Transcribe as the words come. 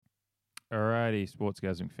Alrighty,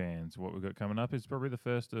 Sportsgasmic fans. What we've got coming up is probably the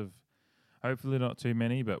first of hopefully not too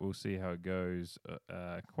many, but we'll see how it goes.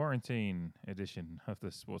 Quarantine edition of the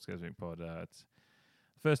Sportsgasmic pod. It's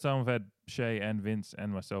the first time we've had Shay and Vince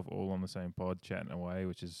and myself all on the same pod chatting away,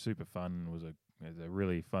 which is super fun. It was a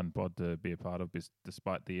really fun pod to be a part of,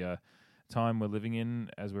 despite the time we're living in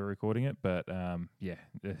as we're recording it. But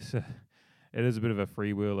it is a bit of a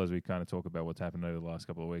free wheel as we kind of talk about what's happened over the last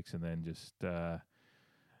couple of weeks, and then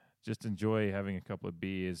just enjoy having a couple of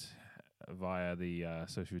beers via the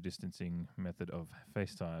social distancing method of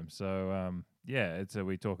FaceTime. So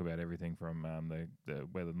we talk about everything from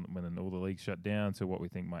when all the leagues shut down to what we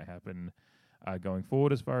think might happen going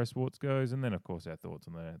forward as far as sports goes, and then of course our thoughts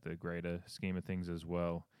on the greater scheme of things as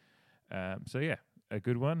well. A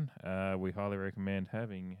good one. We highly recommend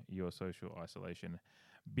having your social isolation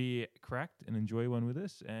beer cracked and enjoy one with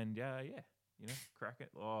us. And crack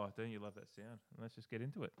it. Oh, don't you love that sound? Let's just get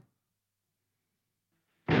into it.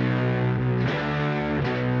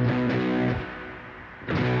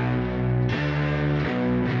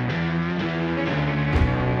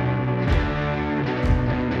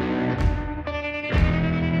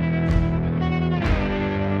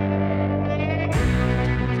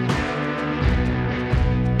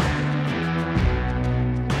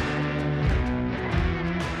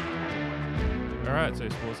 So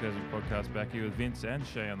Sportsgasmic podcast back here with Vince and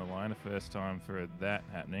Shay on the line. The first time for that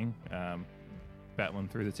happening. Battling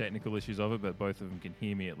through the technical issues of it, but both of them can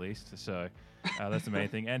hear me at least. So that's the main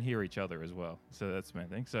thing, and hear each other as well. So that's the main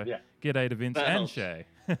thing. So g'day to Vince and Shay.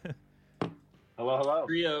 Hello.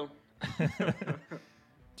 Rio.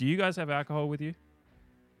 Do you guys have alcohol with you?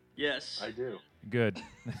 Yes. I do. Good.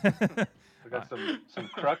 I got some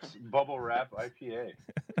Crux Bubble Wrap IPA.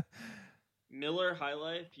 Miller High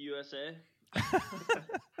Life USA.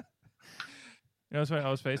 I was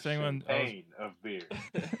FaceTiming one. Champagne of beer.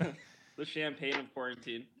 The champagne of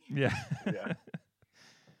quarantine. Yeah. Yeah.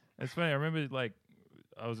 It's funny. I remember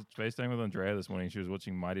I was FaceTiming with Andrea this morning. She was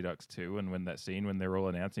watching Mighty Ducks 2, and when that scene when they're all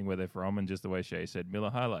announcing where they're from, and just the way Shay said Miller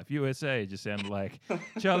High Life USA just sounded like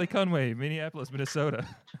Charlie Conway, Minneapolis, Minnesota.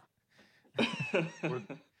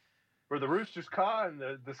 Where the roosters caw and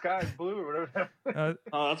the sky is blue or whatever.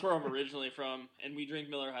 That's where I'm originally from, and we drink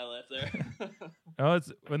Miller High Life there.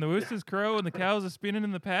 It's when the roosters crow and the cows are spinning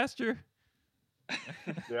in the pasture.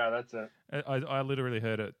 Yeah, that's it. I literally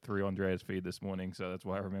heard it through Andrea's feed this morning, so that's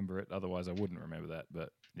why I remember it. Otherwise, I wouldn't remember that. But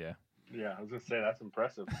yeah. Yeah, I was gonna say that's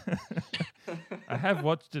impressive. I have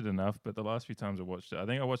watched it enough, but the last few times I watched it, I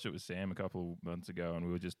think I watched it with Sam a couple of months ago, and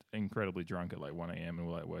we were just incredibly drunk at 1 a.m.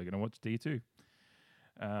 and we're gonna watch D2.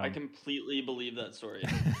 I completely believe that story.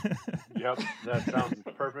 Yep, that sounds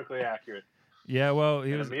perfectly accurate. Yeah, well,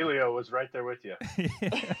 Emilio was right there with you.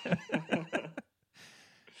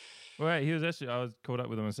 Well, he was actually. I was caught up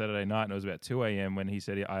with him on Saturday night, and it was about 2 a.m. when he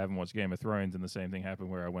said I haven't watched Game of Thrones, and the same thing happened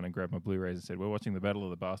where I went and grabbed my Blu-rays and said, "We're watching the Battle of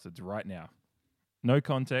the Bastards right now." No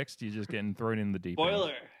context. You're just getting thrown in the deep end.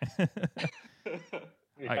 Spoiler.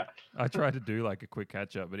 Yeah. I tried to do a quick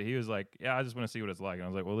catch up, but he was like, "Yeah, I just want to see what it's like." And I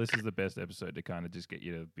was like, "Well, this is the best episode to kind of just get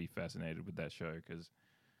you to be fascinated with that show because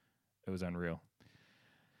it was unreal."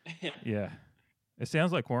 Yeah, it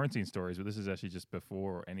sounds like quarantine stories, but this is actually just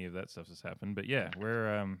before any of that stuff has happened. But yeah,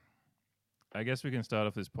 we're. I guess we can start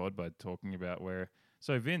off this pod by talking about where.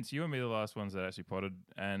 So Vince, you and me are the last ones that actually podded,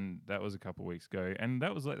 and that was a couple of weeks ago, and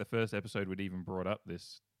that was the first episode we'd even brought up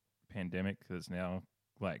this pandemic that's now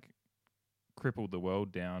crippled the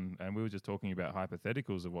world down, and we were just talking about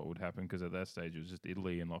hypotheticals of what would happen because at that stage it was just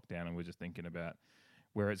Italy in lockdown, and we are just thinking about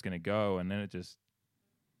where it's going to go, and then it just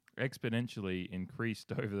exponentially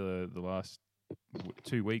increased over the last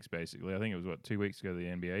 2 weeks, basically. I think it was 2 weeks ago the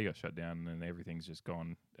NBA got shut down, and then everything's just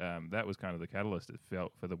gone. That was kind of the catalyst it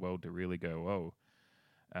felt for the world to really go, whoa.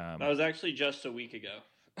 That was actually just a week ago.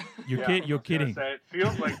 You're kidding. Say, it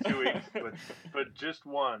feels like 2 weeks, but just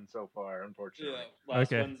one so far, unfortunately. Yeah,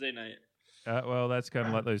 last Wednesday night. Well, that's kind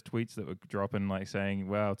of like those tweets that were dropping, saying,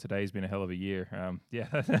 "Wow, today's been a hell of a year."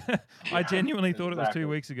 I genuinely thought it was 2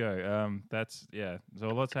 weeks ago. So a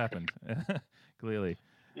lot's happened, clearly.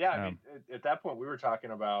 Yeah, I mean, at that point we were talking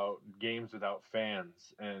about games without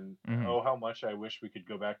fans, and how much I wish we could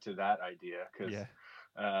go back to that idea because. Yeah.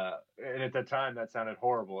 And at that time, that sounded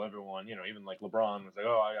horrible. Everyone, even LeBron was like,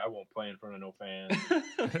 "Oh, I won't play in front of no fans."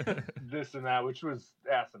 This and that, which was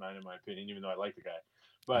asinine in my opinion, even though I like the guy.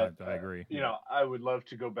 But I agree. I would love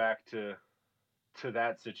to go back to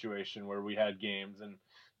that situation where we had games and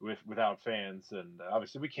without fans, and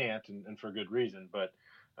obviously we can't, and for good reason. But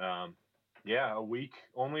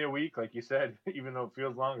only a week, like you said, even though it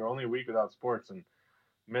feels longer, only a week without sports, and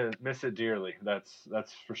miss it dearly. That's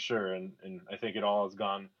for sure. And I think it all has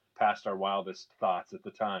gone past our wildest thoughts at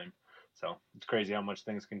the time. So it's crazy how much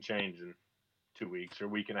things can change in 2 weeks or a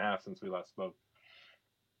week and a half since we last spoke.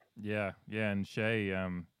 Yeah, and Shay,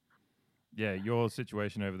 your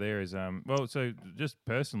situation over there is well. So just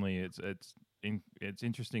personally, it's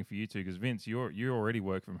interesting for you too because Vince, you already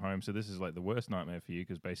work from home, so this is like the worst nightmare for you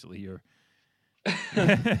because basically you're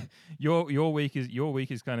your week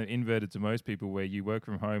is kind of inverted to most people where you work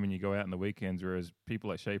from home and you go out on the weekends, whereas people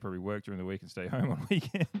like Shay probably work during the week and stay home on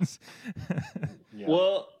weekends. Yeah.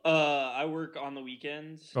 Well, I work on the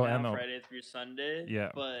weekends Friday through Sunday. Yeah,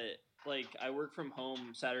 but like I work from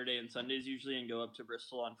home Saturday and Sundays usually and go up to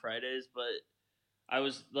Bristol on Fridays. But I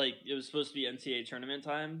was like, it was supposed to be NCAA tournament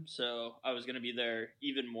time, so I was gonna be there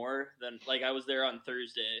even more than like I was there on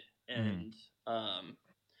Thursday and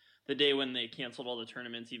the day when they canceled all the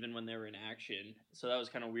tournaments, even when they were in action. So that was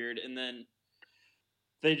kind of weird. And then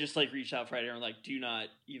they just like reached out Friday and were like, do not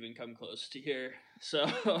even come close to here. So,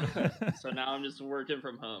 so now I'm just working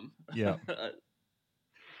from home. Yeah.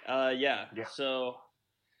 Yeah. So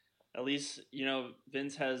at least,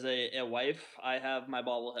 Vince has a wife. I have my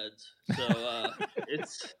bobbleheads. So,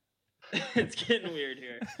 it's getting weird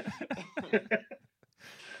here.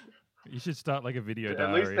 You should start like a video diary.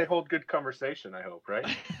 At least they hold good conversation, I hope, right?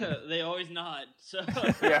 They always nod. So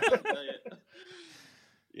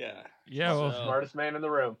yeah. Yeah. Well, smartest man in the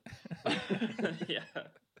room. Yeah.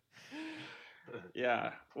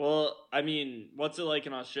 Yeah. Well, I mean, what's it like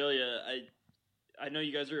in Australia? I know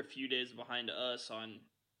you guys are a few days behind us on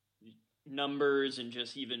numbers and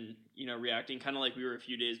just even, reacting kind of like we were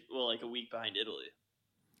like a week behind Italy.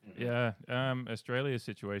 Yeah, Australia's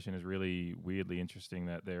situation is really weirdly interesting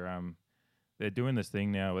that they're doing this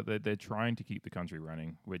thing now, but they're trying to keep the country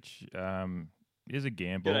running, which is a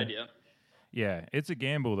gamble. Good idea. Yeah, it's a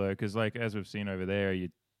gamble though, because like as we've seen over there,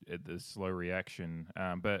 the slow reaction,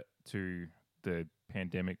 but to the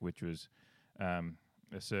pandemic, which was a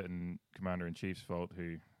certain commander in chief's fault,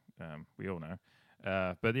 who we all know.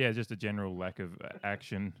 But yeah, just a general lack of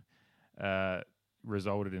action.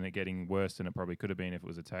 Resulted in it getting worse than it probably could have been if it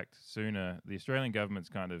was attacked sooner. The Australian government's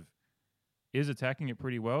kind of is attacking it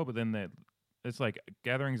pretty well, but then it's like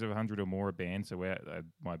gatherings of 100 or more are banned. So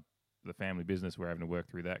the family business, we're having to work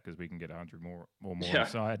through that because we can get 100 more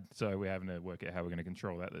inside. So we're having to work out how we're going to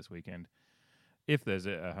control that this weekend. If there's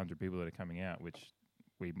 100 people that are coming out, which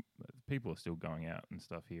people are still going out and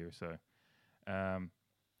stuff here. So,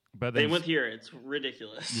 but they went here. It's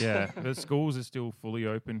ridiculous. Yeah, the schools are still fully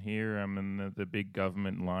open here. And the big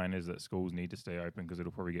government line is that schools need to stay open because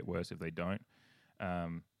it'll probably get worse if they don't.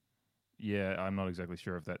 Yeah, I'm not exactly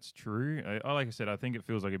sure if that's true. Like I said, I think it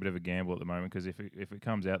feels like a bit of a gamble at the moment because if it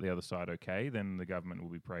comes out the other side okay, then the government will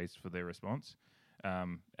be praised for their response.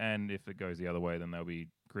 And if it goes the other way, then they'll be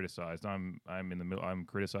criticised. I'm in the middle. I'm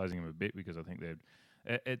criticising them a bit because I think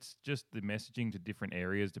it's just the messaging to different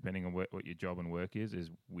areas depending on what your job and work is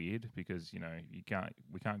weird because we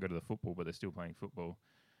can't go to the football, but they're still playing football.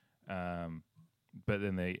 But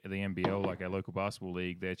then the NBL, like our local basketball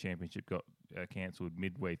league, their championship got cancelled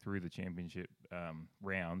midway through the championship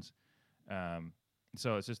rounds.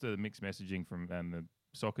 So it's just a mixed messaging and the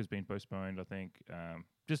soccer's been postponed, I think.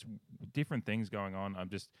 Just different things going on.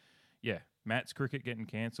 Matt's cricket getting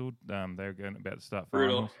cancelled. They're about to start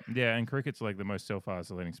finals. Yeah, and cricket's like the most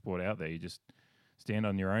self-isolating sport out there. You just stand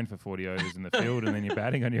on your own for 40 overs in the field and then you're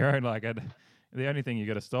batting on your own. The only thing you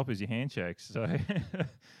got to stop is your handshakes. So,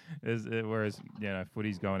 whereas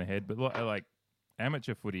footy's going ahead, but like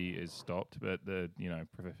amateur footy is stopped, but the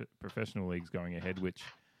professional league's going ahead, which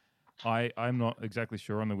I'm not exactly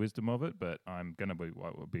sure on the wisdom of it, but I'm gonna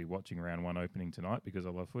be watching round one opening tonight because I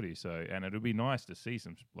love footy. So, and it'll be nice to see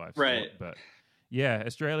some live sport. But yeah,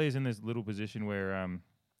 Australia's in this little position where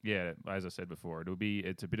as I said before,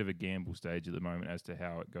 it's a bit of a gamble stage at the moment as to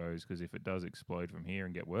how it goes because if it does explode from here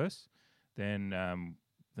and get worse, then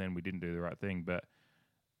we didn't do the right thing. But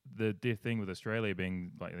the thing with Australia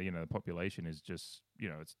being like the population is just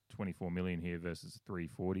it's 24 million here versus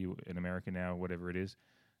 340 in America now, whatever it is.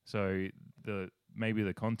 So maybe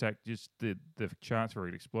the contact, just the chance for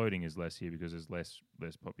it exploding is less here because there's less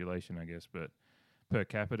population, I guess. But per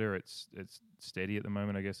capita, it's steady at the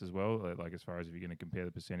moment, I guess, as well. Like as far as if you're going to compare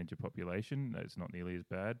the percentage of population, it's not nearly as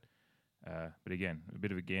bad. But again, a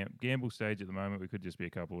bit of a gamble stage at the moment. We could just be a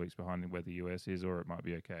couple of weeks behind where the US is, or it might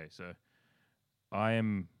be okay. So I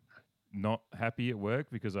am not happy at work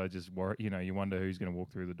because I just worry. You wonder who's going to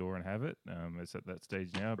walk through the door and have it. It's at that stage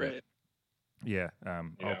now, but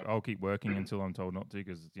I'll keep working until I'm told not to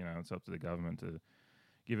because it's up to the government to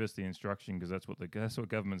give us the instruction because that's what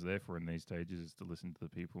government's there for in these stages is to listen to the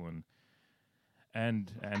people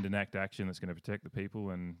and enact action that's going to protect the people.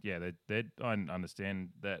 And yeah, I understand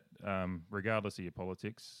that regardless of your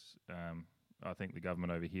politics, I think the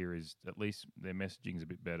government over here is, at least their messaging's a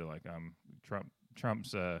bit better. Like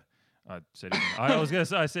Trump's. I said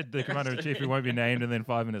I said the commander in chief who won't be named, and then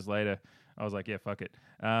 5 minutes later, I was like, yeah, fuck it.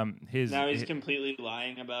 Now he's completely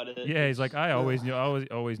lying about it. Yeah, he's like, I always knew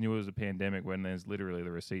it was a pandemic when there's literally the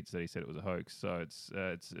receipts that he said it was a hoax. So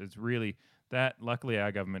it's really that. Luckily,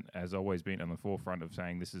 our government has always been on the forefront of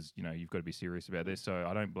saying this is, you've got to be serious about this. So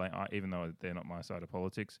I don't blame, even though they're not my side of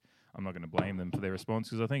politics, I'm not going to blame them for their response,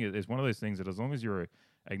 because I think it's one of those things that as long as you're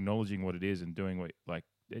acknowledging what it is and doing what, like,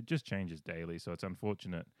 it just changes daily. So it's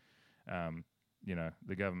unfortunate.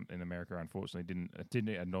 The government in America unfortunately didn't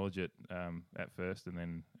acknowledge it at first, and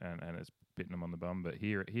then and it's bitten them on the bum. But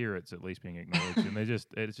here it's at least being acknowledged, and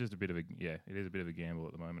it's just a bit of it is a bit of a gamble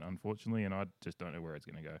at the moment, unfortunately, and I just don't know where it's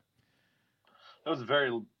going to go. That was a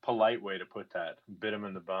very polite way to put that. Bit him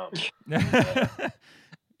in the bum.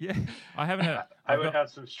 Yeah, I haven't. I would have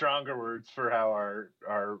some stronger words for how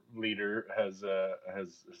our leader has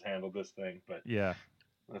handled this thing, but yeah.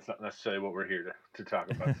 That's not necessarily what we're here to talk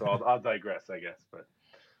about. So I'll digress, I guess. But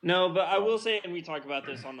no, but I will say, and we talk about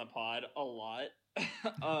this on the pod a lot,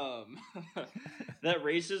 that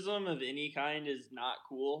racism of any kind is not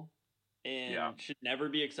cool and should never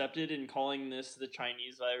be accepted. And calling this the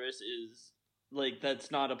Chinese virus is like, that's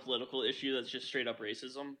not a political issue. That's just straight up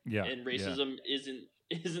racism. Yeah, and racism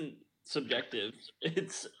isn't subjective.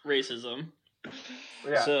 It's racism.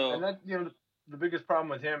 Yeah, so, and that the biggest problem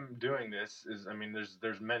with him doing this is, I mean,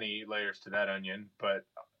 there's many layers to that onion, but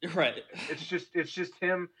right, it's just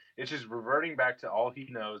him. It's just reverting back to all he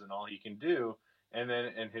knows and all he can do, and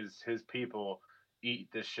his people eat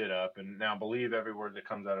this shit up and now believe every word that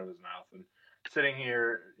comes out of his mouth. And sitting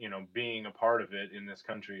here, being a part of it in this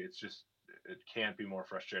country, it can't be more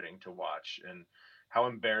frustrating to watch, and how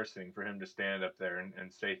embarrassing for him to stand up there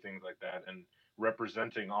and say things like that, and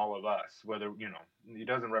representing all of us, whether he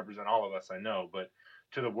doesn't represent all of us, I know, but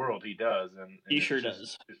to the world he does, and he sure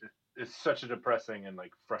does. It's such a depressing and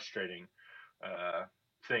like frustrating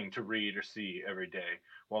thing to read or see every day.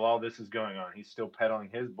 While all this is going on, he's still peddling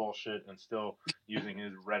his bullshit and still using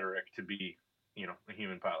his rhetoric to be a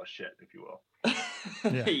human pile of shit, if you will.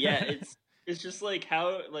 Yeah, it's just like,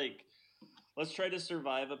 how, like, let's try to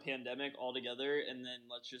survive a pandemic altogether, and then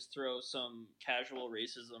let's just throw some casual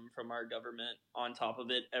racism from our government on top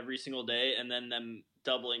of it every single day, and then them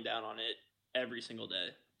doubling down on it every single day.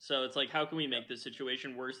 So it's like, how can we make this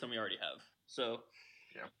situation worse than we already have? So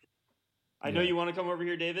yeah, I know you want to come over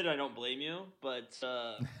here, David. I don't blame you, but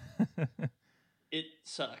it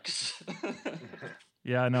sucks.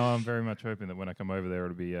 Yeah, no, I'm very much hoping that when I come over there,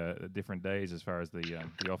 it'll be different days as far as the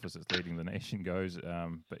office that's leading the nation goes.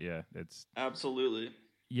 But yeah, it's absolutely.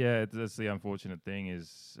 Yeah, that's the unfortunate thing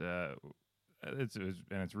is,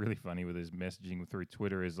 it's really funny with his messaging through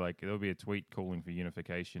Twitter is like, there'll be a tweet calling for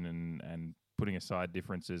unification and putting aside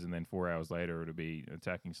differences, and then 4 hours later it'll be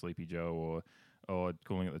attacking Sleepy Joe or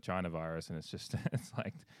calling it the China virus, and it's just it's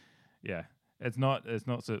like, yeah. It's not.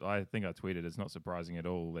 So I think I tweeted. It's not surprising at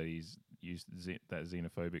all that he's used that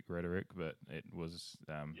xenophobic rhetoric, but it was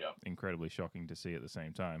incredibly shocking to see at the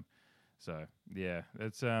same time. So yeah,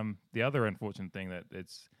 it's the other unfortunate thing that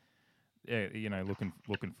it's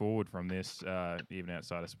looking forward from this, even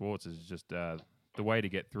outside of sports, is just the way to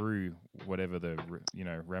get through whatever the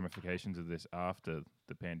ramifications of this after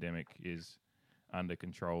the pandemic is under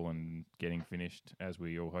control and getting finished, as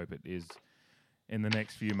we all hope it is. In the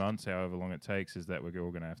next few months, however long it takes, is that we're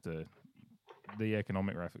all going to have to, the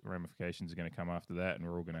economic ramifications are going to come after that, and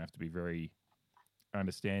we're all going to have to be very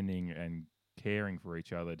understanding and caring for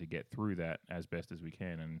each other to get through that as best as we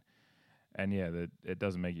can. And yeah, it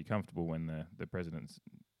doesn't make you comfortable when the president's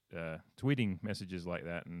tweeting messages like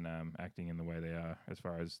that and acting in the way they are, as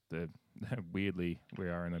far as weirdly we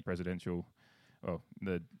are in the presidential,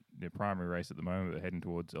 the primary race at the moment, but heading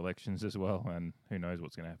towards elections as well, and who knows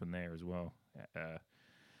what's going to happen there as well.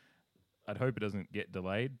 I'd hope it doesn't get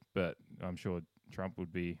delayed, but I'm sure Trump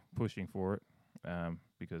would be pushing for it,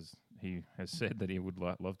 because he has said that he would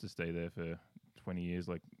love to stay there for 20 years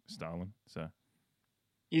like Stalin. So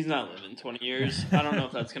he's not living 20 years. I don't know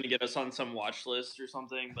if that's going to get us on some watch list or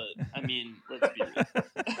something, but I mean, let's be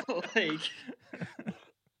real. Like,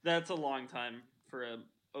 that's a long time for a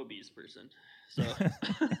obese person. So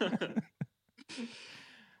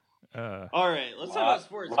all right, let's talk about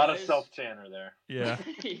sports. A lot guys. of self-tanner there. Yeah.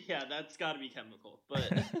 Yeah, that's got to be chemical. But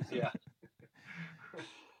yeah.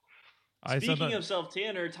 Speaking of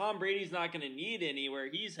self-tanner, Tom Brady's not going to need any where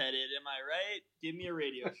he's headed. Am I right? Give me a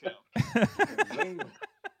radio show.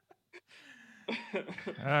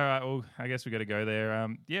 All right, well, I guess we got to go there.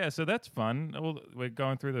 Yeah, so that's fun. Well, we're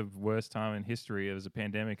going through the worst time in history as a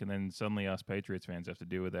pandemic, and then suddenly us Patriots fans have to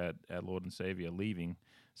deal with our Lord and Savior leaving.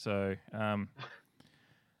 So, I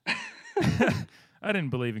didn't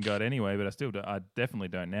believe in God anyway, but I definitely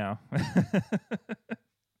don't now.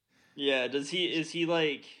 Yeah, is he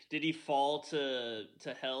like, did he fall to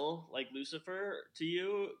hell like Lucifer to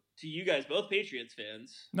you guys, both Patriots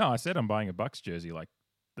fans? No, I said I'm buying a Bucks jersey like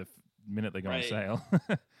the minute they go on sale.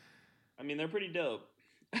 I mean, they're pretty dope.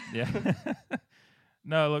 Yeah.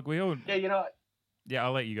 No, look, we all. Yeah, you know. Yeah,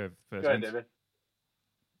 I'll let you go first. Go ahead, David.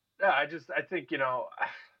 Yeah, I think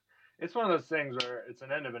it's one of those things where it's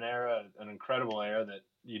an end of an era, an incredible era that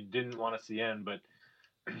you didn't want to see end, but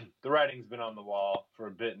the writing's been on the wall for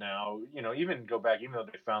a bit now. Even go back, even though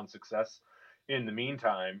they found success in the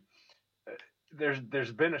meantime,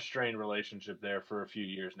 there's been a strained relationship there for a few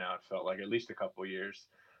years now. It felt like at least a couple years,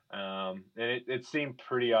 and it seemed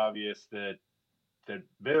pretty obvious that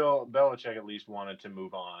Bill Belichick at least wanted to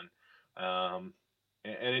move on,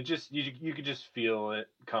 and it just you could just feel it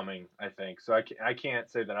coming. I think so. I can't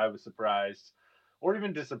say that I was surprised or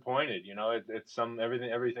even disappointed. It's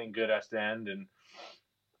everything good has to end, and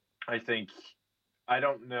I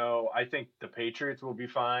don't know. I think the Patriots will be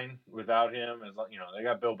fine without him. As they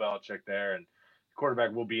got Bill Belichick there, and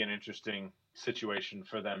quarterback will be an interesting situation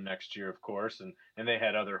for them next year, of course. And they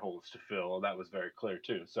had other holes to fill. That was very clear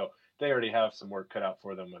too. So they already have some work cut out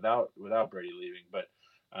for them without Brady leaving. But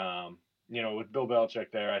with Bill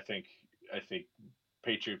Belichick there, I think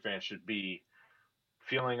Patriot fans should be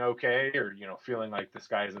feeling okay, or feeling like the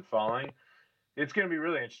sky isn't falling. It's going to be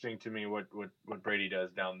really interesting to me what Brady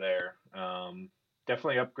does down there.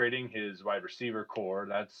 Definitely upgrading his wide receiver core.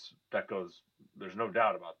 That goes. There's no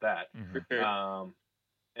doubt about that. Mm-hmm.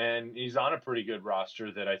 And he's on a pretty good roster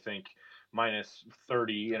that I think minus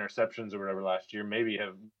 30 interceptions or whatever last year maybe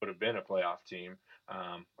would have been a playoff team.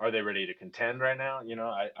 Are they ready to contend right now?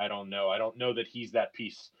 I don't know. I don't know that he's that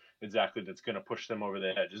piece exactly that's going to push them over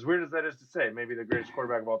the edge. As weird as that is to say, maybe the greatest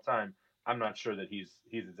quarterback of all time. I'm not sure that he's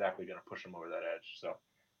exactly going to push them over that edge. So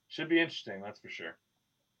should be interesting, that's for sure.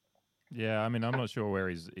 Yeah, I mean, I'm not sure where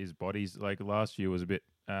his body's like. Last year was a bit.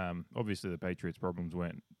 Obviously, the Patriots' problems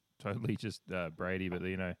weren't totally just Brady, but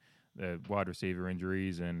the wide receiver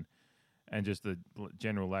injuries and just the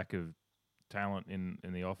general lack of talent in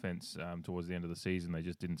the offense towards the end of the season. They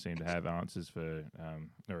just didn't seem to have answers for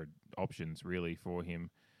or options really for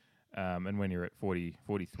him. And when you're at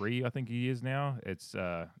 43, I think he is now, it's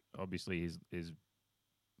obviously his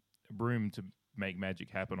room to make magic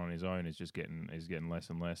happen on his own is getting less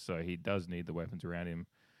and less. So he does need the weapons around him.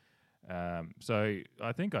 So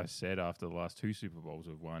I think I said after the last two Super Bowls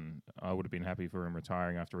we've won, I would have been happy for him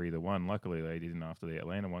retiring after either one. Luckily, they didn't after the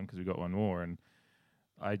Atlanta one because we got one more. And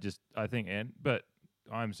but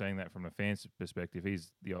I'm saying that from a fan's perspective,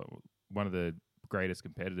 he's one of the greatest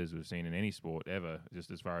competitors we've seen in any sport ever, just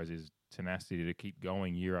as far as his tenacity to keep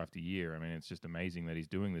going year after year. I mean, it's just amazing that he's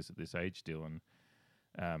doing this at this age still. And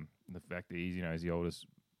the fact that he's the oldest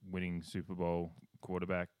winning Super Bowl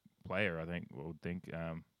quarterback player, I think,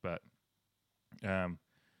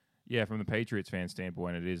 yeah, from the Patriots fan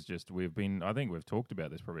standpoint, it is just I think we've talked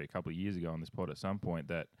about this probably a couple of years ago on this pod at some point,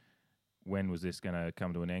 that when was this going to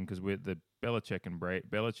come to an end? Because with the Belichick and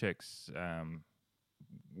Belichick's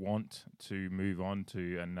want to move on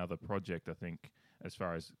to another project, I think, as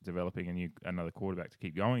far as developing another quarterback to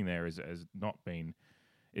keep going there is not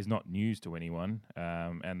news to anyone.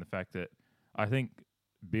 And the fact that I think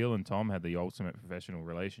Bill and Tom had the ultimate professional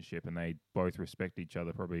relationship, and they both respect each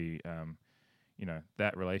other. Probably,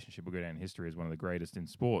 that relationship will go down in history as one of the greatest in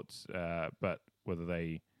sports. But whether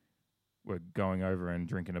they were going over and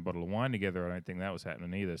drinking a bottle of wine together, I don't think that was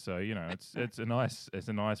happening either. So it's a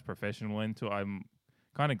nice professional end to it. I'm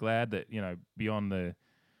kind of glad that beyond the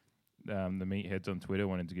meatheads on Twitter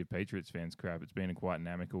wanted to give Patriots fans crap, it's been quite an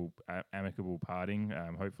amicable parting.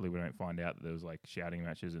 Hopefully we don't find out that there was like shouting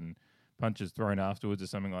matches and punches thrown afterwards or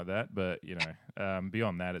something like that. But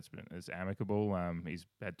beyond that, it's amicable. He's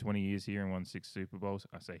had 20 years here and won 6 Super Bowls.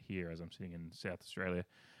 I say here as I'm sitting in South Australia.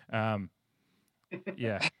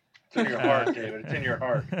 Yeah. It's in your heart, David. It's in your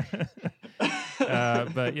heart.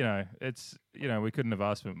 But it's we couldn't have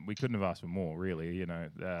asked for more, really.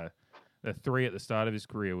 The 3 at the start of his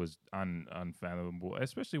career was unfathomable,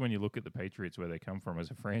 especially when you look at the Patriots where they come from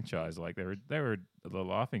as a franchise. Like they were the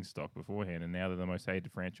laughing stock beforehand, and now they're the most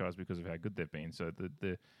hated franchise because of how good they've been. So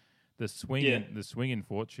the swing in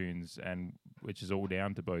fortunes, and which is all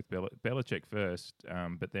down to both Belichick first,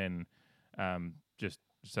 but then just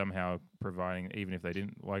somehow providing, even if they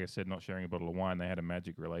didn't, like I said, not sharing a bottle of wine, they had a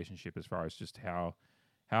magic relationship as far as just how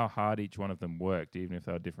how hard each one of them worked, even if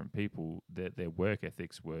they were different people, their work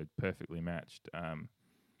ethics were perfectly matched.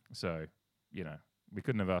 So, we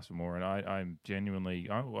couldn't have asked for more. And I'm genuinely,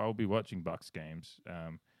 I'll be watching Bucks games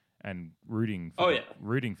and rooting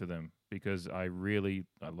for them because I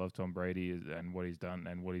love Tom Brady and what he's done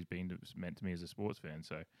and what he's meant to me as a sports fan.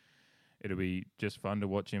 So it'll be just fun to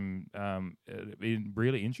watch him. It'll be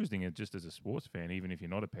really interesting just as a sports fan, even if you're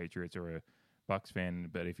not a Patriots or a Bucks fan,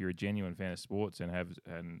 but if you're a genuine fan of sports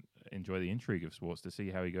and enjoy the intrigue of sports, to see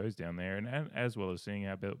how he goes down there, and as well as seeing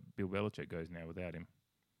how Bill Belichick goes now without him.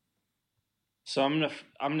 So I'm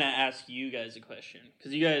gonna ask you guys a question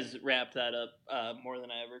because you guys wrapped that up more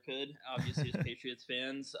than I ever could. Obviously, as Patriots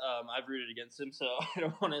fans, I've rooted against him, so I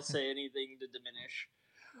don't want to say anything to diminish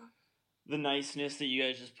the niceness that you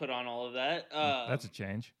guys just put on all of that. That's a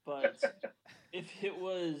change. But if it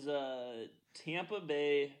was Tampa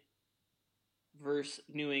Bay versus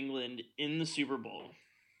New England in the Super Bowl,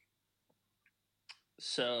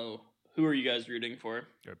 so who are you guys rooting for?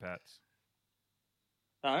 Go Pats.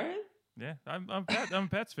 All right. Yeah, I'm a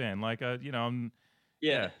Pats fan. Like,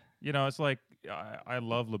 Yeah. It's like I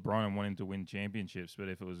love LeBron and wanting to win championships, but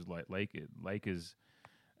if it was like Lakers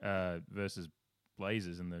versus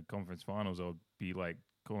Blazers in the conference finals, I'd be like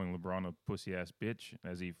calling LeBron a pussy ass bitch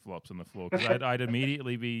as he flops on the floor because I'd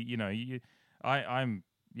immediately be, I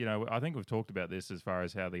think we've talked about this as far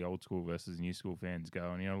as how the old school versus new school fans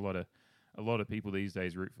go, and a lot of people these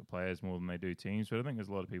days root for players more than they do teams, but I think there's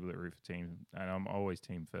a lot of people that root for teams, and I'm always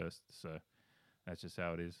team first, so that's just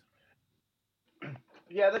how it is.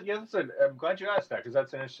 Yeah, I'm glad you asked that because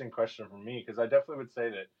that's an interesting question for me because I definitely would say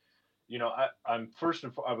that, I'm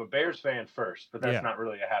a Bears fan first, but that's not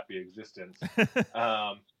really a happy existence.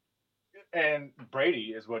 And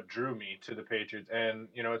Brady is what drew me to the Patriots, and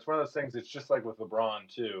it's one of those things. It's just like with LeBron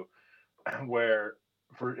too, where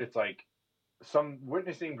it's like some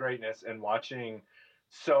witnessing greatness and watching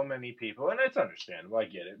so many people, and it's understandable, I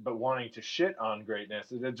get it, but wanting to shit on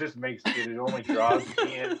greatness, it just makes it only draws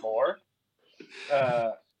me in more.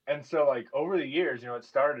 And so like over the years, it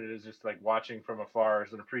started as just like watching from afar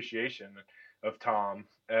as an appreciation of Tom,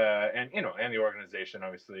 and the organization,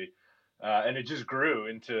 obviously. And it just grew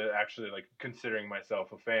into actually like considering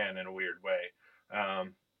myself a fan in a weird way.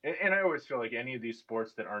 And I always feel like any of these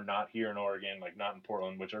sports that are not here in Oregon, like not in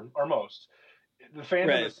Portland, which are most, the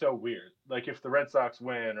fandom is so weird. Like if the Red Sox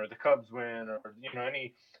win or the Cubs win or the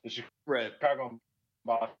Chicago and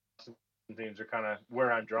Boston teams are kind of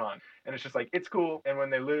where I'm drawn, and it's just like it's cool. And when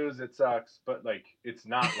they lose, it sucks, but like it's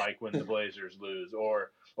not like when the Blazers lose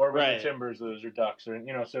or when the Timbers lose or Ducks or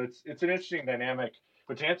So it's an interesting dynamic.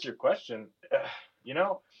 But to answer your question,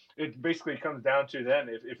 it basically comes down to then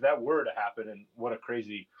if that were to happen, and what a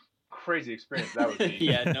crazy experience that would be.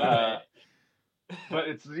 Yeah, no way. But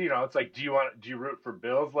it's it's like, do you root for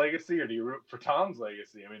Bill's legacy or do you root for Tom's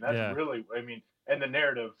legacy? I mean, that's really, and the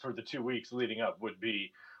narrative for the 2 weeks leading up would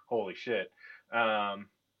be, holy shit. I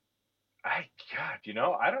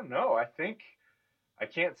don't know. I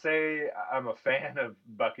can't say I'm a fan of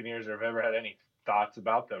Buccaneers or have ever had any thoughts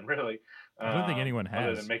about them really. I don't think anyone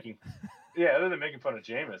has. Other than making fun of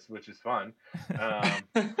Jameis, which is fun.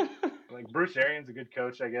 Like Bruce Arians a good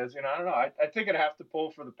coach, I guess. I don't know. I think I'd have to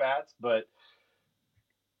pull for the Pats, but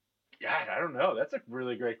I don't know. That's a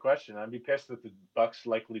really great question. I'd be pissed that the Bucks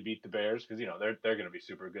likely beat the Bears because they're going to be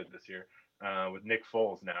super good this year with Nick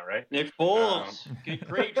Foles now, right? Nick Foles,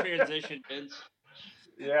 great transition, Vince.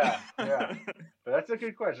 Yeah. But that's a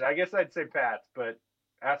good question. I guess I'd say Pats, but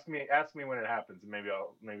ask me when it happens, and maybe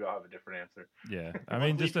I'll have a different answer. Yeah, I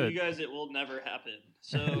mean, for you guys, it will never happen.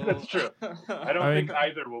 So that's true. I don't think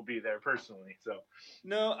either will be there personally. So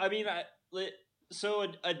no, I mean, so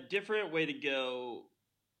a different way to go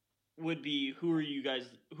would be who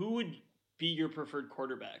would be your preferred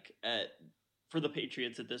quarterback for the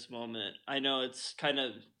Patriots at this moment? I know it's kind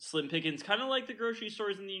of slim pickings, kind of like the grocery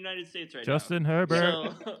stores in the United States right Justin now.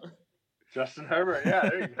 Herbert. Justin Herbert, yeah,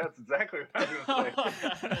 there you go. That's exactly what I was going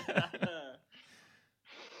to say.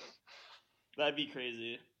 That'd be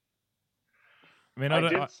crazy. I mean, I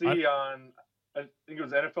did see on, I think it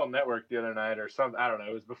was NFL Network the other night or something. I don't know.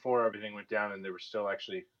 It was before everything went down and they were still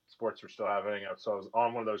sports were still happening. So I was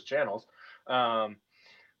on one of those channels. I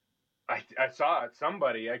saw it.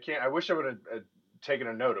 Somebody, I wish I would have taken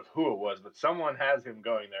a note of who it was, but someone has him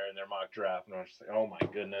going there in their mock draft. And I was just like, oh my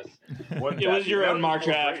goodness. It was your own mock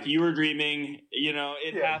draft. You were dreaming.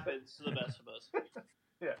 It happens to the best of us.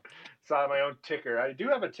 Yeah. Saw my own ticker. I do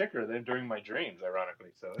have a ticker then during my dreams,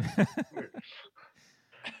 ironically. So it's weird.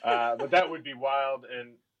 But that would be wild.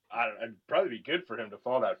 And It'd probably be good for him to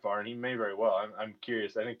fall that far, and he may very well. I'm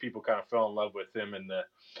curious. I think people kind of fell in love with him in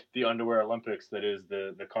the underwear Olympics that is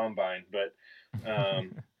the combine, but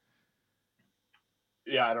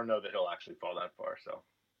yeah, I don't know that he'll actually fall that far. So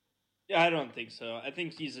Yeah, I don't think so. I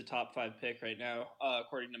think he's a top 5 pick right now,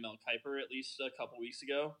 according to Mel Kiper, at least a couple weeks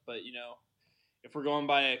ago. But if we're going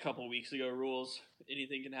by a couple weeks ago rules,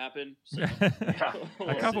 anything can happen. So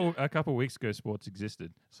a couple weeks ago, sports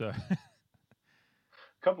existed. So a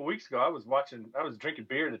couple weeks ago, I was drinking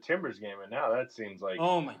beer at a Timbers game, and now that seems like,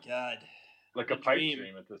 oh my god, like a pipe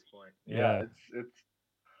dream at this point. Yeah, it's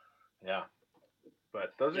yeah.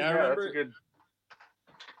 But those Yeah, I are remember- that's a good.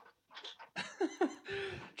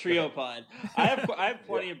 Trio pod. I have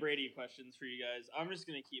plenty of Brady questions for you guys. I'm just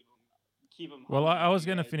gonna keep them. well, I was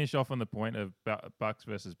going going to finish off on the point of Bucks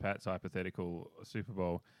versus Pats hypothetical Super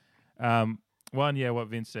Bowl. One, yeah, what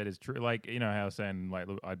Vince said is true. Like, how I was saying, like,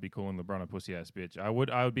 I'd be calling LeBron a pussy ass bitch. I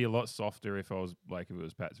would be a lot softer if it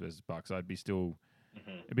was Pats versus Bucks. I'd be still.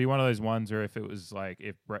 It'd be one of those ones where if it was like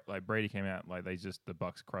if Brady came out like the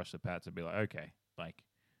Bucks crushed the Pats, I'd be like, okay, like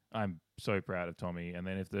I'm so proud of Tommy. And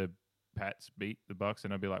then if the Pats beat the Bucks,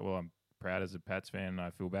 then I'd be like, well, I'm proud as a Pats fan, and I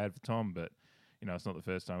feel bad for Tom, but it's not the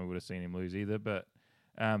first time we would have seen him lose either. But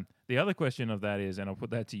the other question of that is, and I'll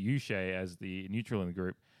put that to you, Shay, as the neutral in the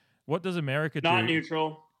group. What does America do? Not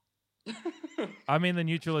neutral. I mean the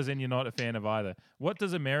neutral as in you're not a fan of either. What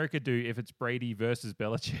does America do if it's Brady versus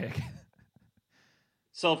Belichick?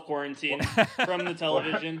 Self-quarantine from the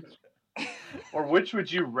television. Or which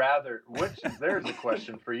would you rather? There's a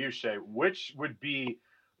question for you, Shay. Which would be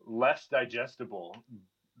less digestible?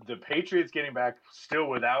 The Patriots getting back still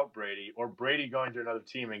without Brady, or Brady going to another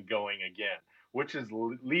team and going again? Which is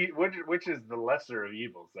the lesser of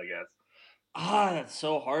evils, I guess. That's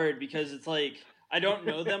so hard because it's like I don't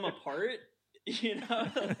know them apart.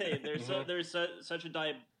 They're such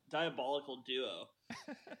a diabolical duo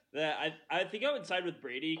that I think I would side with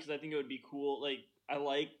Brady because I think it would be cool. Like I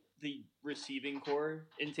like the receiving core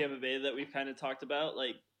in Tampa Bay that we've kind of talked about.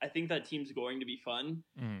 Like I think that team's going to be fun,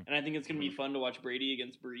 and I think it's going to be fun to watch Brady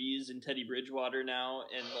against Breeze and Teddy Bridgewater now,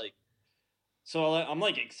 and like so I'm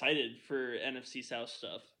like excited for NFC South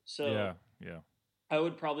stuff. So yeah. I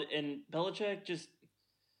would probably and Belichick just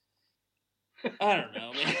I don't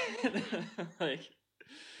know, man. Like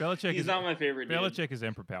he's not my favorite. Belichick dude. is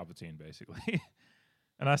Emperor Palpatine, basically.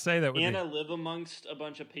 And I say that with I live amongst a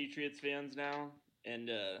bunch of Patriots fans now, and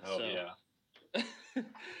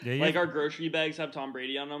like our grocery bags have Tom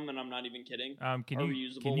Brady on them, and I'm not even kidding. Can you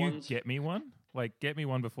ones. get me one? Like, get me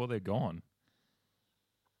one before they're gone.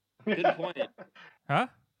 Good point. Huh?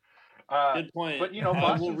 Good point. But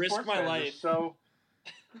I will risk my life. So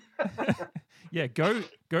yeah, go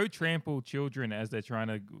trample children as they're trying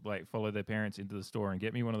to like follow their parents into the store and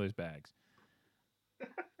get me one of those bags.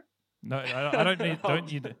 No, I don't need.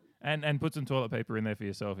 Don't you? And put some toilet paper in there for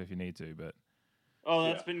yourself if you need to. But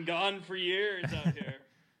that's been gone for years out here.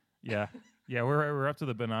 yeah, we're up to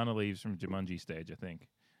the banana leaves from Jumanji stage, I think.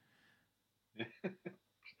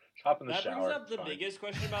 Hop in the that shower. brings up the biggest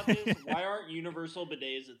question about this: why aren't universal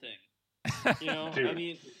bidets a thing? Dude, I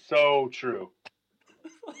mean, so true.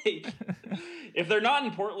 Like, if they're not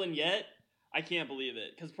in Portland yet, I can't believe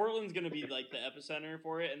it because Portland's going to be like the epicenter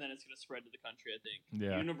for it, and then it's going to spread to the country. I think.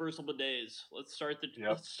 Yeah. Universal bidets. Let's start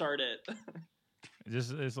it.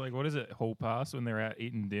 It's like, what is it? Whole pass when they're out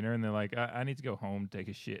eating dinner and they're like, I need to go home, take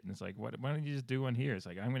a shit, and it's like, why don't you just do one here? It's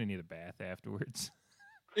like, I'm going to need a bath afterwards.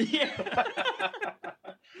 Yeah.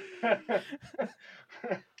 That's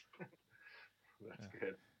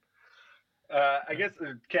good. I guess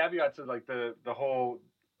the caveat to like the whole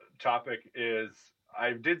topic is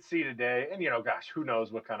I did see today, and gosh, who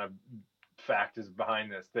knows what kind of fact is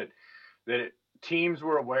behind this, that teams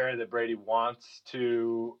were aware that Brady wants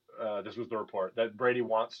to. This was the report that Brady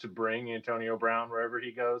wants to bring Antonio Brown wherever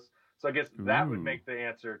he goes. So I guess that would make the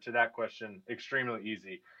answer to that question extremely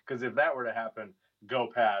easy. Because if that were to happen, go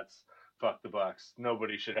Pats, fuck the Bucks.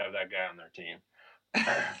 Nobody should have that guy on their team.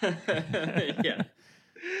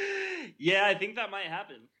 Yeah, I think that might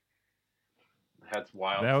happen. That's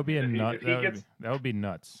wild. That would be that would be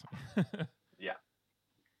nuts. Yeah.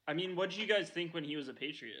 I mean, what did you guys think when he was a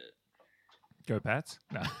Patriot? Go Pats?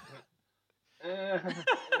 No. A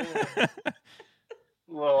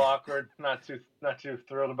little awkward. Not too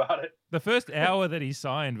thrilled about it. The first hour that he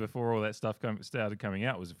signed before all that stuff started coming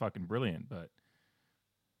out was fucking brilliant, but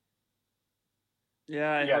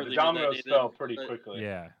the dominoes fell pretty quickly.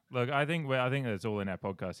 Yeah, look, I think that's all in our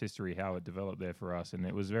podcast history how it developed there for us, and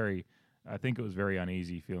it was very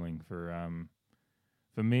uneasy feeling for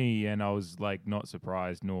me, and I was like not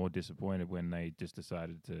surprised nor disappointed when they just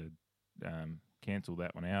decided to cancel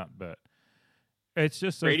that one out. But it's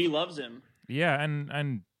just Brady loves him. Yeah,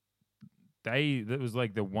 and that was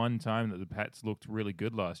like the one time that the Pats looked really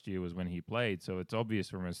good last year was when he played. So it's obvious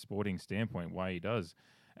from a sporting standpoint why he does.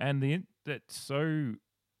 And that's so.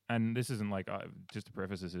 And this isn't like, just to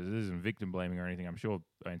preface this isn't victim blaming or anything. I'm sure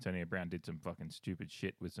Antonio Brown did some fucking stupid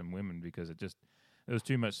shit with some women because there was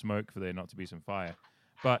too much smoke for there not to be some fire.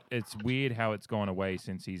 But it's weird how it's gone away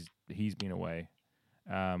since he's been away,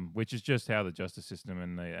 which is just how the justice system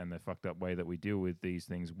and the fucked up way that we deal with these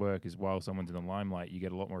things work. Is while someone's in the limelight, you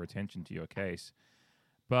get a lot more attention to your case.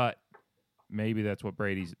 But maybe that's what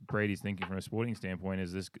Brady's thinking from a sporting standpoint.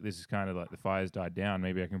 Is this is kind of like the fire's died down.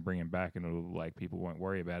 Maybe I can bring him back and it'll, like, people won't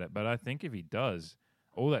worry about it. But I think if he does,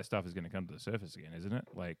 all that stuff is going to come to the surface again, isn't it?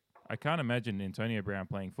 Like, I can't imagine Antonio Brown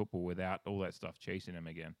playing football without all that stuff chasing him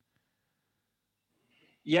again.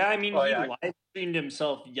 Yeah, I mean, he live streamed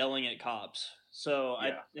himself yelling at cops. So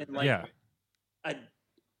I don't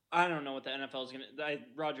know what the NFL is gonna.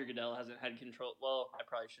 Roger Goodell hasn't had control. Well, I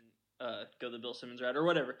probably shouldn't go the Bill Simmons route or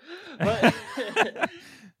whatever. But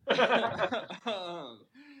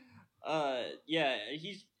yeah,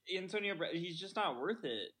 he's Antonio. He's just not worth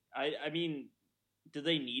it. I mean, do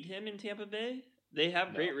they need him in Tampa Bay? They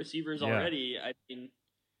have great receivers already. I mean,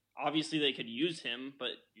 obviously they could use him,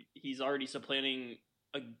 but he's already supplanting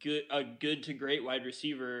a good to great wide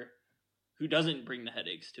receiver who doesn't bring the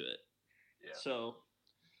headaches to it. Yeah. So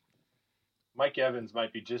Mike Evans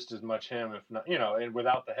might be just as much him, if not, and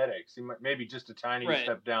without the headaches. He might maybe just a tiny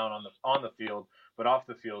step down on the field, but off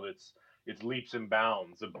the field it's leaps and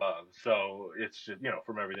bounds above. So it's just,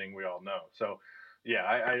 from everything we all know. So yeah,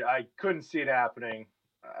 I couldn't see it happening.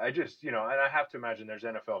 I just, and I have to imagine there's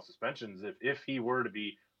NFL suspensions if he were to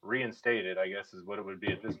be reinstated, I guess is what it would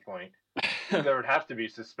be at this point. There would have to be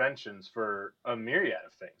suspensions for a myriad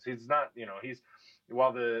of things. He's not,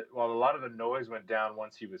 while a lot of the noise went down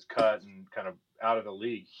once he was cut and kind of out of the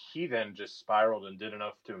league, he then just spiraled and did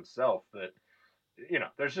enough to himself that,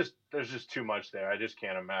 there's just too much there. I just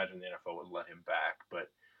can't imagine the NFL would let him back.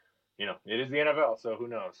 But, it is the NFL, so who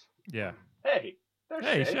knows? Yeah. Hey,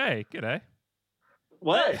 there's Shay. G'day.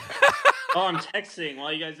 What? Oh, I'm texting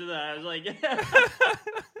while you guys did that. I was like,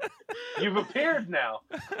 You've appeared now.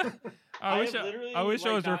 I wish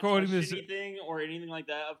I was recording this thing or anything like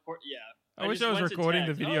that. Of course, yeah. I wish I was recording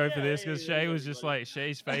the video for this because Shay was just like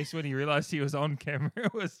Shay's face when he realized he was on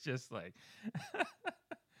camera was just like.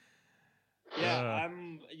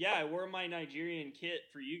 I wore my Nigerian kit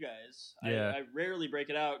for you guys. Yeah. I rarely break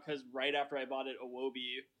it out because right after I bought it,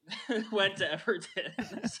 Iwobi went to Everton.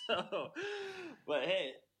 But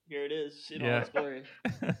hey, here it is in all its glory.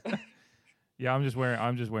 Yeah, I'm just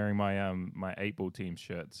wearing my my 8-ball team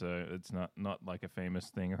shirt, so it's not like a famous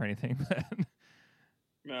thing or anything.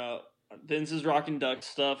 No, Vince is rocking Duck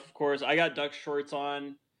stuff, of course. I got Duck shorts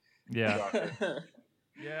on. Yeah.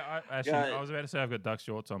 Yeah, I was about to say I've got Duck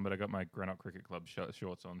shorts on, but I got my Greenock Cricket Club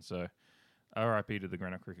shorts on. So, RIP to the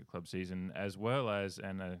Greenock Cricket Club season, as well as,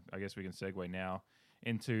 and I guess we can segue now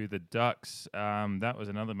into the Ducks. That was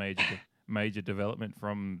another major development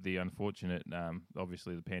from the unfortunate.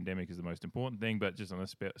 Obviously, the pandemic is the most important thing, but just on a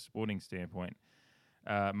sporting standpoint,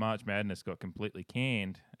 March Madness got completely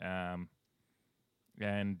canned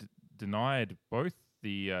and denied both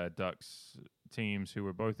the Ducks teams who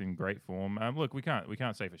were both in great form. Look, we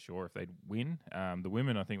can't say for sure if they'd win. The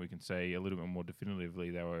women, I think we can say a little bit more definitively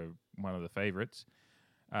they were one of the favourites.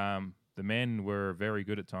 The men were very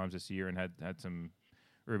good at times this year and had some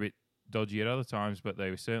were a bit dodgy at other times, but they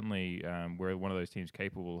were certainly were one of those teams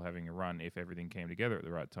capable of having a run if everything came together at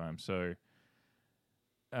the right time. So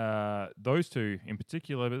those two in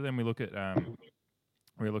particular, but then we look at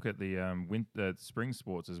the spring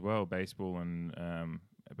sports as well. Baseball and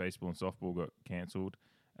softball got cancelled.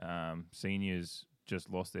 Seniors just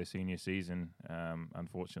lost their senior season,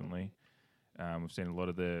 unfortunately. We've seen a lot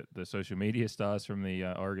of the social media stars from the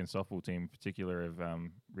Oregon softball team in particular have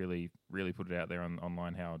really put it out there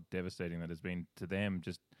online how devastating that has been to them,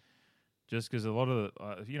 just because a lot of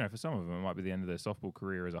for some of them it might be the end of their softball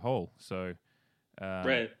career as a whole. So,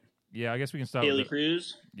 right. Yeah, I guess we can start Haley with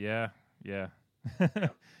Cruz. Yeah. I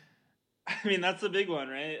mean, that's the big one,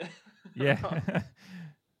 right? Yeah.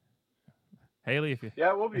 Haley, if you...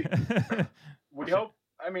 Yeah, we'll be... we hope...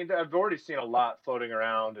 I mean, I've already seen a lot floating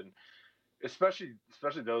around, and especially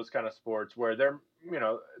those kind of sports where they're,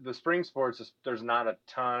 the spring sports, there's not a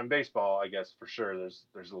ton. Baseball, I guess, for sure,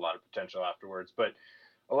 there's a lot of potential afterwards. But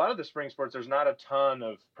a lot of the spring sports, there's not a ton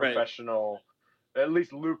of professional, at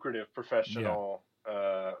least lucrative professional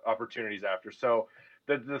opportunities after. So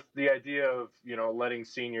the idea of letting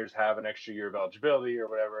seniors have an extra year of eligibility or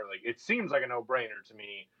whatever, like it seems like a no brainer to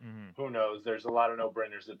me. Mm-hmm. Who knows? There's a lot of no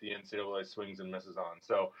brainers that the NCAA swings and misses on.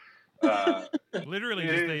 So literally,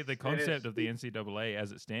 just the concept of the NCAA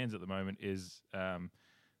as it stands at the moment is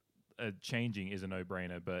changing is a no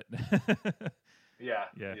brainer, but yeah,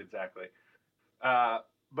 exactly.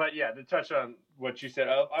 But yeah, to touch on what you said,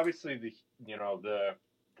 obviously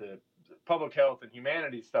the public health and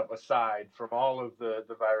humanities stuff aside from all of the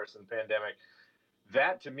virus and pandemic,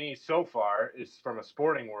 that to me so far is, from a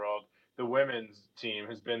sporting world, the women's team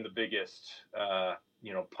has been the biggest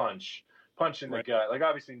punch in the gut. Like,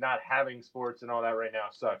 obviously not having sports and all that right now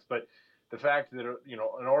sucks, but the fact that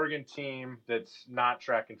an Oregon team that's not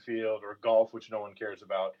track and field or golf, which no one cares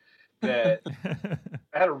about, that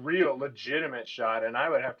had a real legitimate shot. And I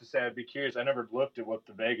would have to say, I'd be curious. I never looked at what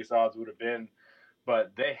the Vegas odds would have been,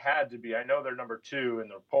 but they had to be. I know they're number 2 in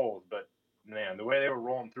their polls, but man, the way they were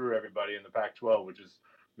rolling through everybody in the Pac-12, which is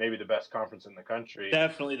maybe the best conference in the country.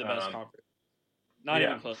 Definitely the best conference. Not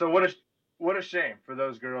even close. So what a shame for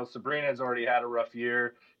those girls. Sabrina has already had a rough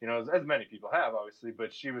year, as many people have, obviously,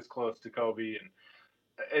 but she was close to Kobe, and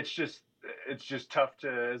it's just tough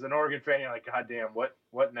to, as an Oregon fan, you're like, God damn,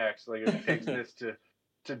 what next? Like, it takes this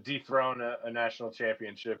to dethrone a national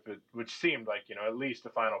championship, which seemed like, at least a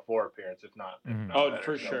Final Four appearance, if not. Oh,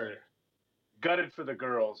 for sure. Gutted for the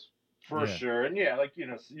girls, for sure. And yeah, like,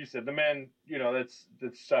 you said, the men,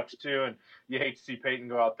 that sucks too. And you hate to see Peyton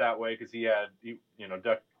go out that way, because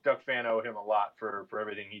Duck fan owe him a lot for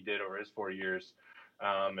everything he did over his 4 years.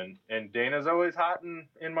 And Dana's always hot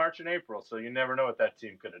in March and April, so you never know what that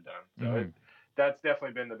team could have done. So that's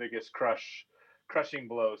definitely been the biggest crushing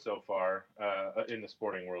blow so far in the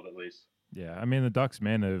sporting world, at least. Yeah, I mean, the Ducks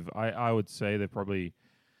men I would say they've probably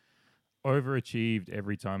overachieved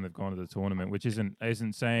every time they've gone to the tournament, which isn't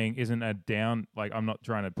a down. Like, I'm not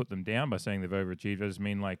trying to put them down by saying they've overachieved. I just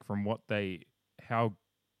mean, like, from how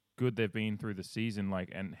good they've been through the season, like,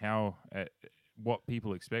 and how what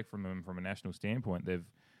people expect from them from a national standpoint.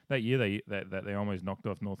 That year they almost knocked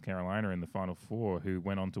off North Carolina in the Final Four, who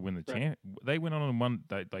went on to win the They went on and won,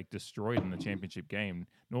 like, destroyed in the championship game.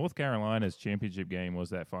 North Carolina's championship game was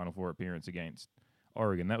that Final Four appearance against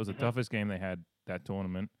Oregon. That was the toughest game they had that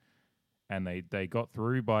tournament, and they got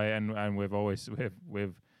through by and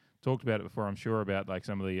we've talked about it before, I'm sure, about, like,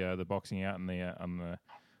 some of the boxing out and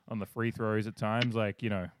on the free throws at times. Like,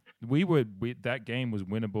 that game was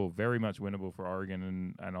winnable, very much winnable for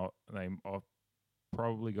Oregon, and they are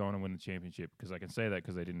probably going to win the championship, because I can say that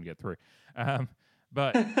because they didn't get through.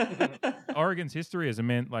 But Oregon's history as a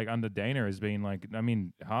man, like, under Dana, has been, like, I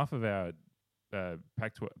mean, half of our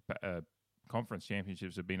Pac-12 conference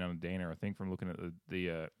championships have been under Dana. I think, from looking at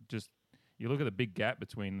you look at the big gap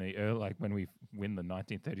between like when we win the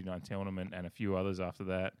 1939 tournament and a few others after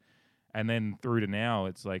that, and then through to now,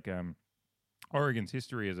 it's like Oregon's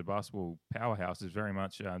history as a basketball powerhouse is very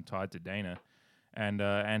much tied to Dana,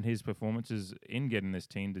 and his performances in getting this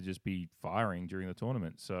team to just be firing during the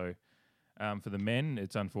tournament. So for the men,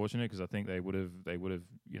 it's unfortunate, because I think they would have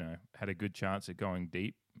had a good chance at going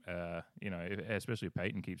deep. Especially if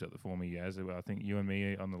Peyton keeps up the form he has. I think you and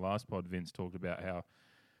me on the last pod, Vince, talked about how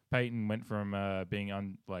Peyton went from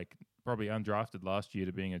being probably undrafted last year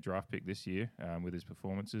to being a draft pick this year with his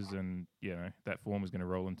performances, and that form was going to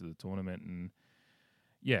roll into the tournament. And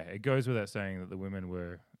yeah, it goes without saying that the women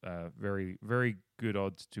were very, very good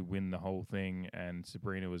odds to win the whole thing, and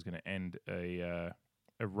Sabrina was going to end a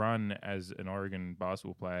run as an Oregon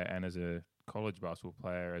basketball player and as a college basketball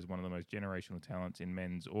player as one of the most generational talents in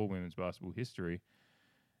men's or women's basketball history.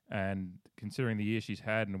 And considering the year she's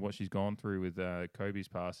had and what she's gone through with Kobe's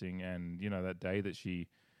passing, and that day that she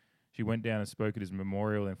went down and spoke at his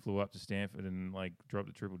memorial and flew up to Stanford and, like, dropped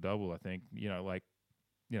a triple-double, I think,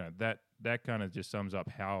 that kind of just sums up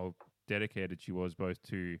how dedicated she was, both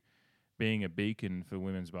to being a beacon for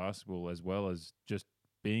women's basketball as well as just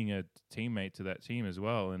being a teammate to that team as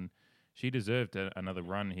well. And she deserved another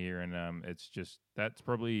run here, and that's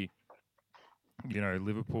probably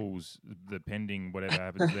Liverpool's, the pending whatever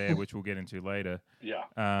happens there, which we'll get into later. Yeah.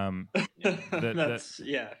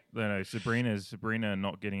 Sabrina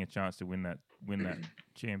not getting a chance to win that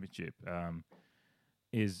championship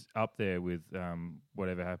is up there with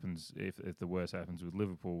whatever happens if the worst happens with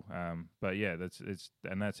Liverpool. But yeah,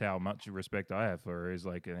 that's how much respect I have for her. Is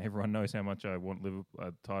like, and everyone knows how much I want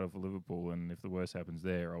a title for Liverpool, and if the worst happens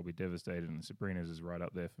there, I'll be devastated. And Sabrina's is right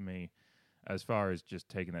up there for me, as far as just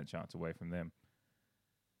taking that chance away from them.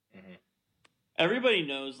 Mm-hmm. Everybody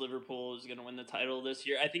knows Liverpool is going to win the title this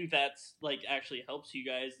year. I think that's like actually helps you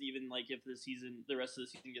guys, even like if the rest of the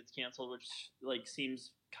season gets canceled, which like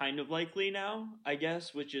seems kind of likely now, I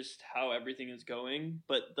guess, with just how everything is going.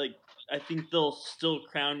 But like, I think they'll still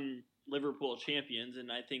crown Liverpool champions, and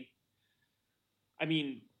I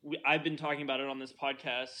mean, I've been talking about it on this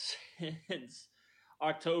podcast since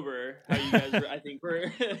October. How you guys, I think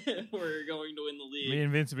we're we're going to win the league. Me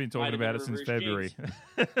and Vince have been talking about it since February.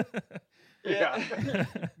 Yeah.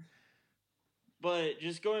 But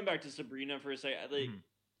just going back to Sabrina for a second, like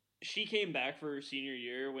she came back for her senior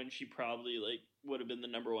year when she probably like would have been the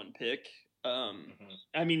number one pick.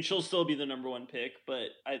 I mean, she'll still be the number one pick, but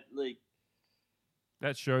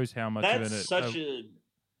that shows how much that's of it. Such a.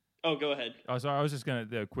 Oh, go ahead. Oh, so I was just going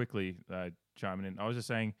to quickly chime in. I was just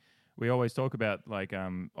saying, we always talk about like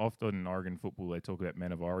often in Oregon football they talk about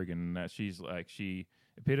Men of Oregon, and that she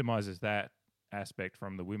epitomizes that aspect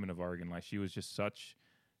from the women of Oregon. Like she was just such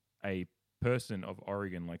a person of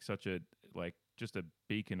Oregon, like such a just a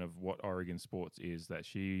beacon of what Oregon sports is, that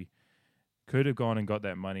she could have gone and got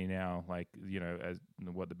that money now, like as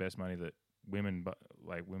what the best money that women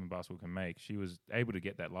basketball can make. She was able to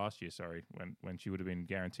get that last year. Sorry, when she would have been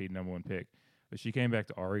guaranteed number one pick, but she came back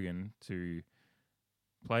to Oregon to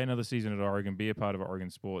play another season at Oregon, be a part of Oregon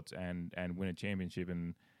sports, and win a championship.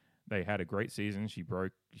 And they had a great season. She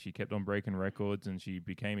kept on breaking records, and she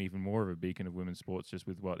became even more of a beacon of women's sports just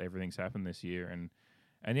with what everything's happened this year. And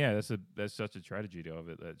yeah, that's such a tragedy of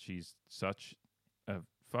it, that she's such a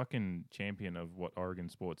fucking champion of what Oregon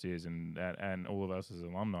sports is, and all of us as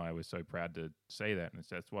alumni were so proud to say that, and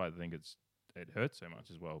that's why I think it hurts so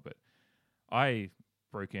much as well. But I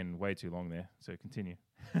broke in way too long there, so continue.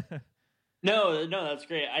 No, that's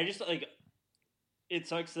great. I just it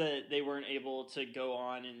sucks that they weren't able to go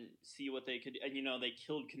on and see what they could. And they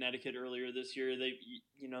killed Connecticut earlier this year.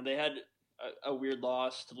 They had a weird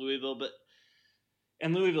loss to Louisville,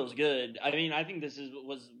 and Louisville's good. I mean, I think this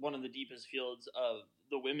was one of the deepest fields of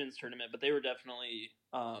the women's tournament, but they were definitely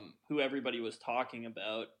who everybody was talking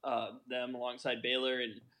about. Them alongside Baylor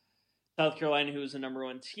and South Carolina, who was the number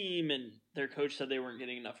one team, and their coach said they weren't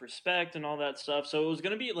getting enough respect and all that stuff. So it was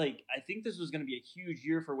going to be I think this was going to be a huge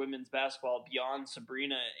year for women's basketball beyond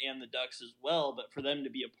Sabrina and the Ducks as well. But for them to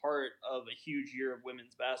be a part of a huge year of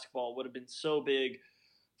women's basketball would have been so big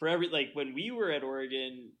for when we were at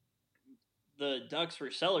Oregon, the Ducks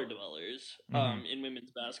were cellar dwellers in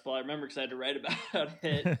women's basketball. I remember because I had to write about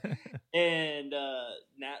it, and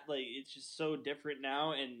it's just so different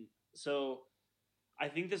now, and so I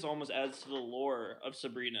think this almost adds to the lore of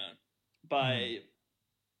Sabrina by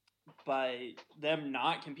them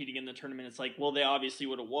not competing in the tournament. It's like, well, they obviously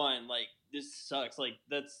would have won. Like, this sucks. Like,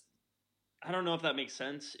 I don't know if that makes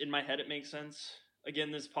sense. In my head, it makes sense.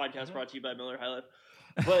 Again, this podcast brought to you by Miller High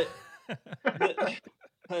Life.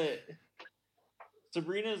 But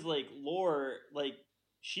Sabrina's lore,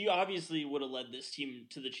 she obviously would have led this team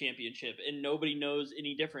to the championship, and nobody knows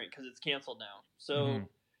any different because it's canceled now. So,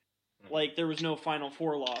 there was no Final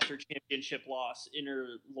Four loss or championship loss in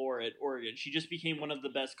her lore at Oregon. She just became one of the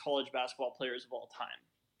best college basketball players of all time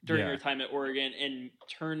during her time at Oregon and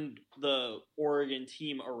turned the Oregon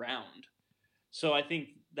team around. So I think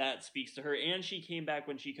that speaks to her, and she came back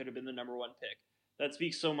when she could have been the number one pick. That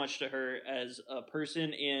speaks so much to her as a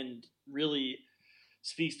person and really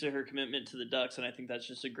speaks to her commitment to the Ducks, and I think that's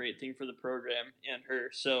just a great thing for the program and her.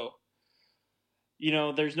 So,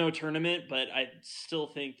 there's no tournament, but I still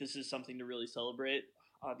think this is something to really celebrate,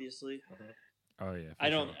 obviously. Oh, yeah.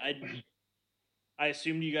 I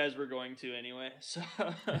assumed you guys were going to anyway, so,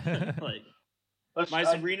 my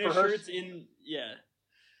Sabrina shirt's in, yeah.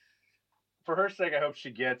 For her sake, I hope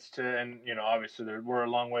she gets to, and, obviously we're a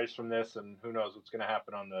long ways from this, and who knows what's going to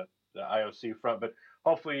happen on the IOC front, but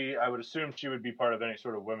hopefully I would assume she would be part of any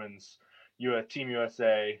sort of women's Team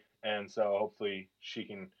USA, and so hopefully she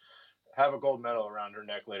can have a gold medal around her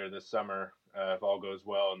neck later this summer if all goes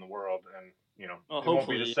well in the world. And it won't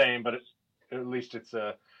be the same, but at least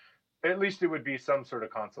it would be some sort of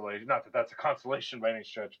consolation. Not that that's a consolation by any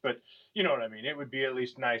stretch, but you know what I mean. It would be at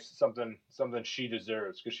least nice, something she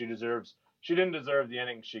deserves, because she didn't deserve the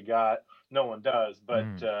ending she got. No one does, but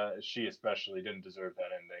she especially didn't deserve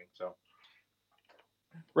that ending. So.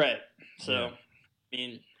 Right. So, I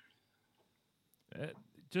mean,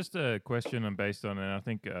 just a question, and based on it, I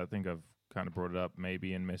think I've kind of brought it up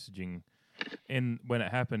maybe in messaging, when it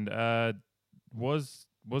happened. Was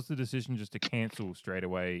the decision just to cancel straight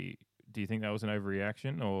away? Do you think that was an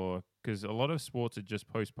overreaction, or because a lot of sports are just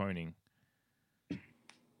postponing? Go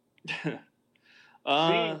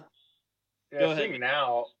ahead. Seeing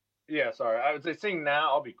now, I would say seeing now.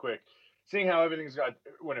 I'll be quick. seeing how everything's got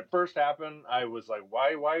when it first happened, I was like,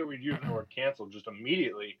 why are we using the word cancel just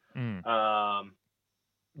immediately?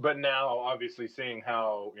 But now obviously seeing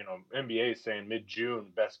how NBA is saying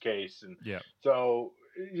mid-June best case, and so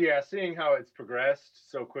seeing how it's progressed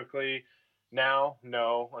so quickly. Now,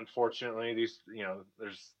 no, unfortunately, there's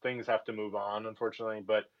things have to move on, unfortunately.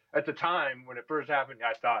 But at the time when it first happened,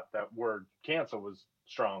 I thought that word cancel was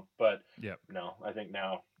strong. But no, I think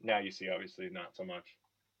now you see obviously not so much.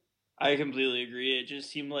 I completely agree. It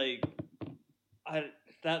just seemed like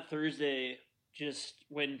that Thursday, just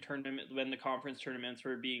when the conference tournaments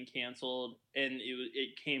were being canceled, and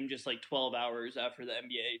it came just like 12 hours after the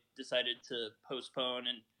NBA decided to postpone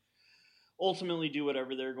and ultimately do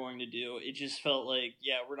whatever they're going to do. It just felt like,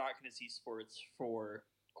 we're not going to see sports for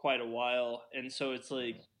quite a while. And so it's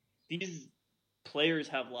like these players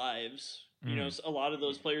have lives. You know, a lot of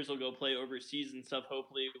those players will go play overseas and stuff.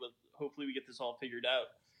 Hopefully we get this all figured out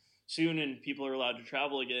soon and people are allowed to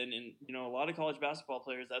travel again. And, a lot of college basketball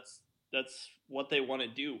players, that's what they want to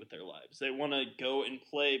do with their lives. They want to go and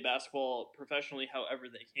play basketball professionally however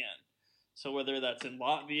they can. So whether that's in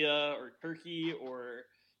Latvia or Turkey or,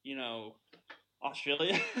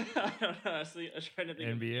 Australia. I don't know. Honestly, I was trying to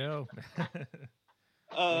think. NBL.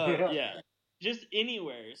 Yeah, just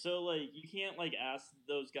anywhere. So like, you can't like ask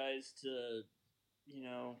those guys to,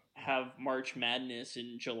 have March Madness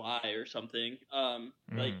in July or something.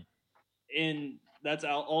 Like, and that's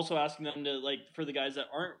also asking them to like for the guys that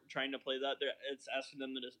aren't trying to play that, it's asking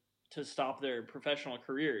them to stop their professional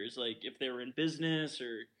careers. Like if they were in business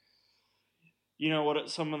or, what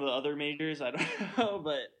some of the other majors, I don't know,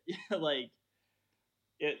 but like.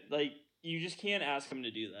 You just can't ask them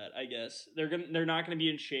to do that. I guess they're not gonna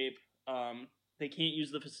be in shape. They can't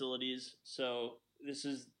use the facilities, so this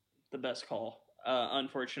is the best call.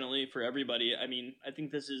 Unfortunately for everybody, I mean, I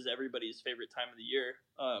think this is everybody's favorite time of the year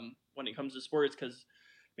when it comes to sports because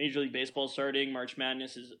Major League Baseball is starting. March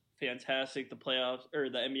Madness is fantastic. The playoffs or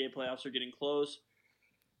the NBA playoffs are getting close.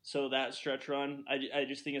 So that stretch run, I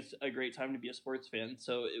just think it's a great time to be a sports fan.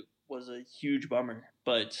 So it was a huge bummer,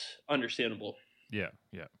 but understandable. Yeah.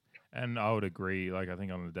 And I would agree. Like, I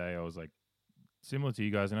think on the day I was like similar to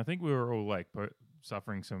you guys, and I think we were all like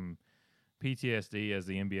suffering some PTSD as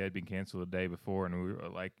the NBA had been cancelled the day before, and we were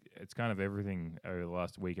like, it's kind of everything over the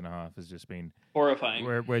last week and a half has just been horrifying.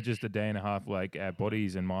 We're just a day and a half, like our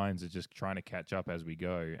bodies and minds are just trying to catch up as we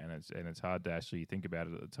go, and it's hard to actually think about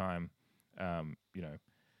it at the time,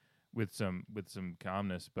 with some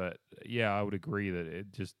calmness. But yeah, I would agree that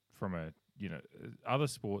it just from a other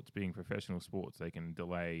sports being professional sports, they can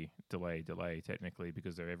delay technically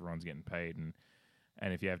because everyone's getting paid, and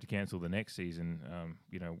if you have to cancel the next season,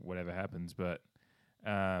 whatever happens. But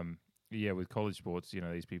with college sports,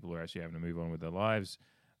 these people are actually having to move on with their lives.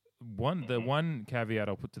 The one caveat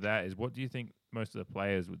I'll put to that is, what do you think most of the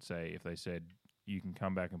players would say if they said you can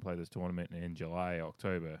come back and play this tournament in July,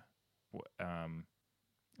 October?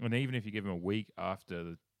 And even if you give them a week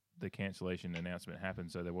after the cancellation announcement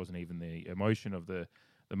happened, so there wasn't even the emotion of the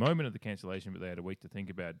moment of the cancellation, but they had a week to think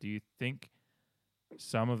about. Do you think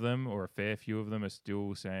some of them, or a fair few of them, are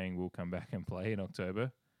still saying we'll come back and play in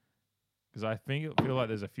October? Because I feel like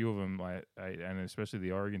there's a few of them, and especially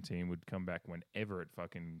the Oregon team, would come back whenever it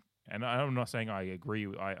fucking. And I'm not saying I agree.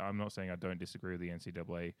 I'm not saying I don't disagree with the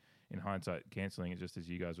NCAA in hindsight canceling it, just as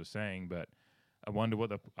you guys were saying. But I wonder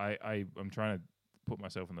what I'm trying to put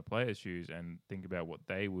myself in the players' shoes and think about what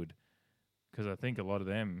they would, because I think a lot of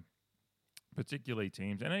them, particularly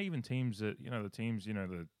teams, and even teams that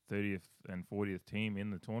the 30th and 40th team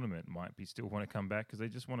in the tournament might be still want to come back because they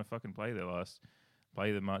just want to fucking play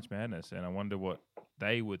the March Madness. And I wonder what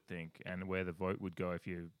they would think and where the vote would go if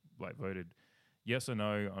you voted yes or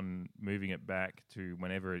no on moving it back to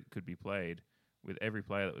whenever it could be played with every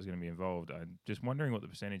player that was going to be involved. I'm just wondering what the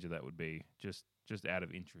percentage of that would be, just out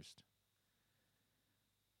of interest.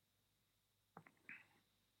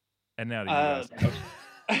 And now to you guys.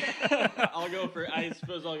 I'll go first. I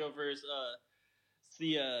suppose I'll go first. It's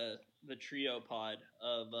the trio pod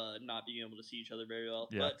of not being able to see each other very well.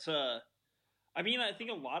 Yeah. But I mean, I think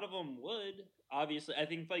a lot of them would. Obviously, I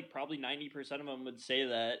think probably 90% of them would say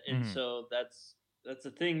that, and so that's the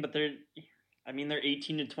thing. But they're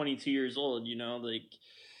 18 to 22 years old.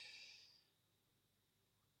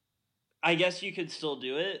 I guess you could still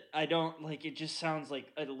do it. I don't it. Just sounds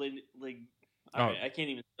like all right, I can't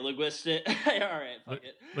even linguistic. All right, fuck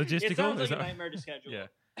it. Logistical. It sounds like a nightmare to schedule. Yeah.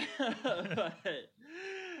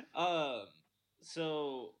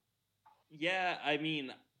 So, yeah, I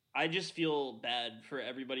mean, I just feel bad for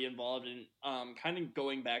everybody involved, and kind of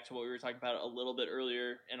going back to what we were talking about a little bit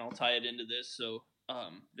earlier, and I'll tie it into this so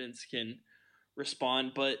Vince can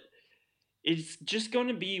respond. But it's just going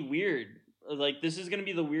to be weird. Like, this is going to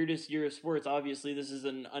be the weirdest year of sports. Obviously, this is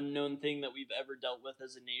an unknown thing that we've ever dealt with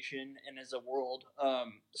as a nation and as a world.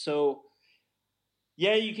 So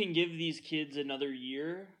yeah, you can give these kids another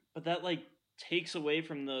year, but that like takes away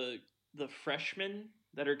from the freshmen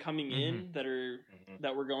that are coming in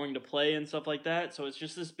that we're going to play and stuff like that. So it's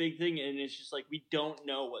just this big thing, and it's just like we don't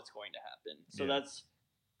know what's going to happen. So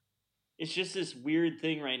it's just this weird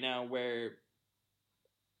thing right now where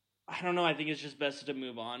I don't know. I think it's just best to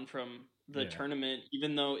move on from the tournament,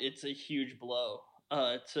 even though it's a huge blow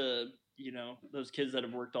to those kids that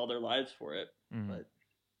have worked all their lives for it. But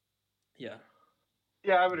yeah.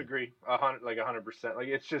 Yeah, I would agree. 100%. Like,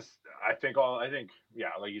 it's just, I think,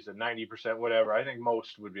 like you said, 90%, whatever. I think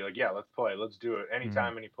most would be like, yeah, let's play, let's do it,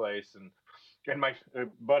 anytime, any place. And my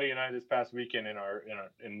buddy and I this past weekend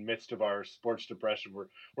in midst of our sports depression,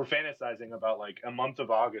 we're fantasizing about like a month of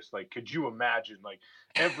August. Like, could you imagine? Like,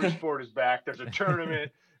 every sport is back. There's a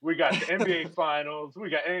tournament. We got the NBA finals. We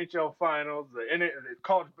got NHL finals. The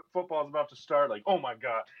college football is about to start. Like, oh my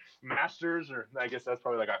god, Masters, or I guess that's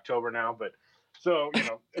probably like October now, but. So,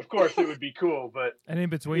 of course it would be cool, but... And in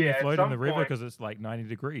between, you float in the river because it's like 90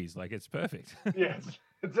 degrees. Like, it's perfect. Yes,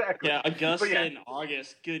 exactly. Yeah, Augusta in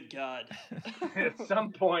August. Good God. At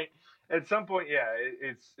some point, yeah,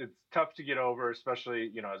 it's tough to get over, especially,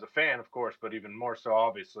 as a fan, of course, but even more so,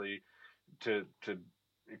 obviously, to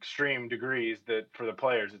extreme degrees that for the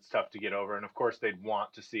players, it's tough to get over. And, of course, they'd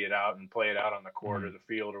want to see it out and play it out on the court or the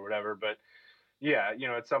field or whatever. But, yeah,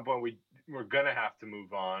 at some point, we're going to have to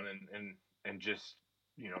move on and just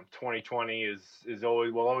 2020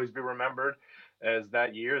 will always be remembered as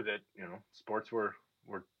that year that sports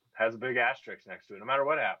has a big asterisk next to it, no matter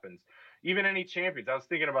what happens. Even any champions, I was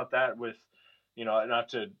thinking about that with not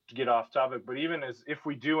to get off topic, but even if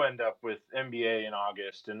we do end up with NBA in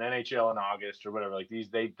August and NHL in August or whatever, like these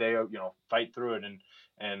they fight through it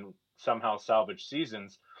and somehow salvage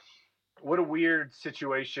seasons. What a weird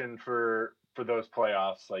situation for those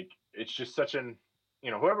playoffs. Like, it's just such an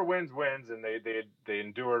whoever wins, and they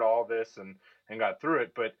endured all this and got through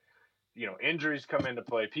it. But, injuries come into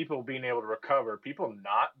play, people being able to recover, people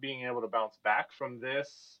not being able to bounce back from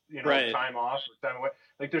this, time off, or time away.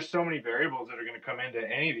 Like, there's so many variables that are going to come into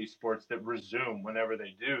any of these sports that resume whenever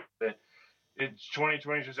they do, that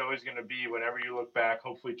 2020 is just always going to be, whenever you look back,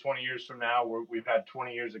 hopefully 20 years from now, we've had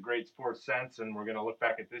 20 years of great sports since, and we're going to look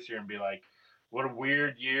back at this year and be like, what a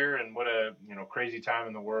weird year and what a, crazy time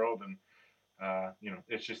in the world. And,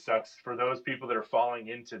 it just sucks for those people that are falling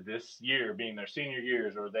into this year being their senior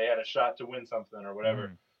years, or they had a shot to win something or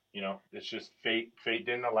whatever. It's just fate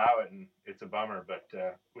didn't allow it, and it's a bummer, but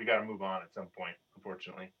we got to move on at some point,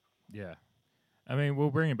 unfortunately. Yeah. I mean,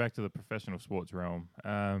 we'll bring it back to the professional sports realm.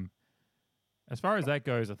 As far as that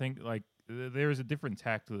goes, I think like there is a different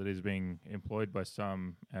tact that is being employed by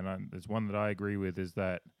some, and there's one that I agree with, is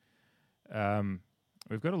that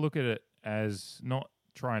we've got to look at it as not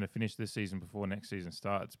trying to finish this season before next season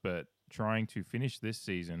starts, but trying to finish this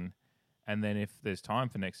season, and then if there's time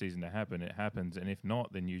for next season to happen, it happens, and if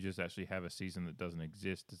not, then you just actually have a season that doesn't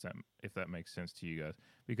exist. If that makes sense to you guys?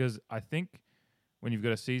 Because I think when you've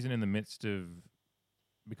got a season in the midst of,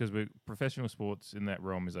 because we're professional sports in that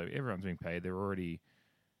realm is like everyone's being paid, they're already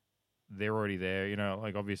there,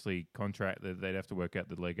 like obviously contract, they'd have to work out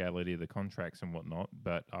the legality of the contracts and whatnot,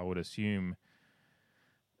 but I would assume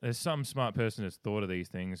there's some smart person that's thought of these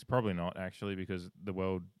things. Probably not, actually, because the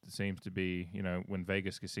world seems to be, when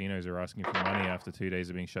Vegas casinos are asking for money after 2 days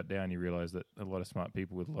of being shut down, you realize that a lot of smart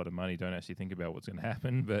people with a lot of money don't actually think about what's going to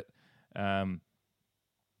happen. But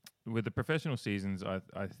with the professional seasons, I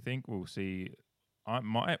think we'll see.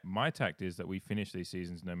 My tact is that we finish these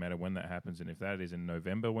seasons no matter when that happens. And if that is in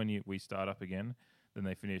November when we start up again, then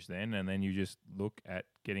they finish then. And then you just look at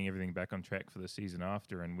getting everything back on track for the season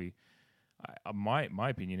after. And my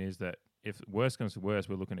opinion is that if worse comes to worse,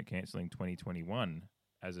 we're looking at cancelling 2021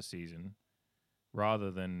 as a season rather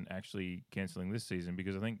than actually cancelling this season,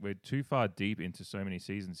 because I think we're too far deep into so many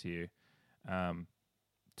seasons here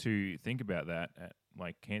to think about that,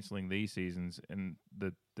 like cancelling these seasons. And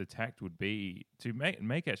the tact would be to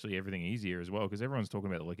make actually everything easier as well, because everyone's talking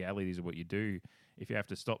about the legalities of what you do if you have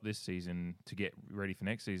to stop this season to get ready for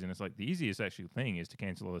next season. It's like the easiest actual thing is to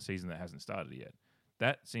cancel a season that hasn't started yet.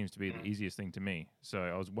 That seems to be the easiest thing to me. So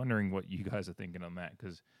I was wondering what you guys are thinking on that,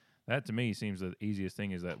 because that to me seems the easiest thing,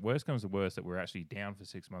 is that worst comes to worst that we're actually down for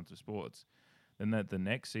 6 months of sports. Then that the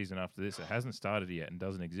next season after this, it hasn't started yet and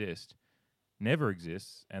doesn't exist, never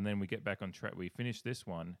exists, and then we get back on track. We finish this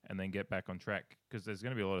one and then get back on track, because there's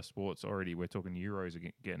going to be a lot of sports already. We're talking Euros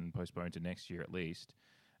are getting postponed to next year at least.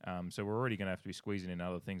 So we're already going to have to be squeezing in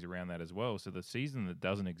other things around that as well. So the season that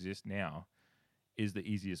doesn't exist now is the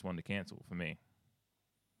easiest one to cancel for me.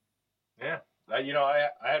 Yeah, I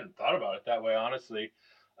hadn't thought about it that way, honestly,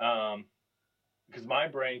 because my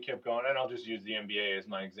brain kept going, and I'll just use the NBA as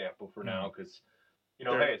my example for now, because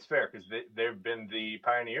Sure. hey, it's fair because they've been the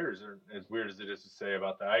pioneers. Or as weird as it is to say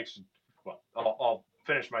about that, I'll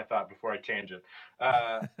finish my thought before I change it.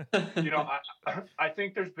 I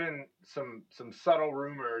think there's been some subtle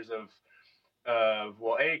rumors of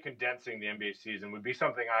condensing the NBA season would be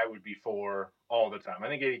something I would be for all the time. I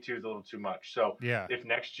think 82 is a little too much. So if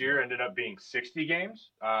next year ended up being 60 games,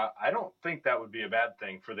 I don't think that would be a bad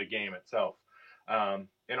thing for the game itself.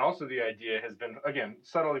 And also the idea has been, again,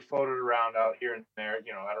 subtly floated around out here and there.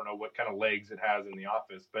 I don't know what kind of legs it has in the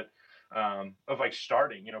office, but of like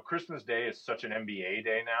starting, Christmas Day is such an NBA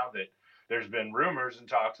day now that there's been rumors and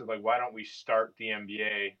talks of like, why don't we start the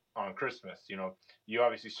NBA on Christmas? You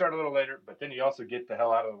obviously start a little later, but then you also get the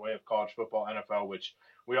hell out of the way of college football, NFL, which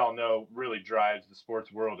we all know really drives the sports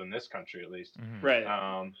world in this country, at least. Mm-hmm.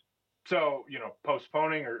 Right. So,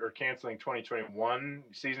 postponing or canceling 2021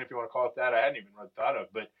 season, if you want to call it that, I hadn't even really thought of.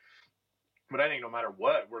 But I think no matter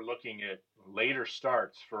what, we're looking at later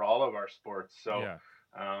starts for all of our sports. So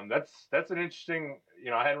that's an interesting,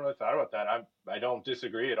 I hadn't really thought about that. I don't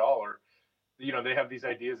disagree at all. Or, they have these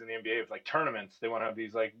ideas in the NBA of like tournaments. They want to have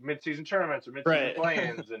these like mid-season tournaments or mid-season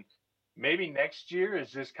play-ins. And maybe next year is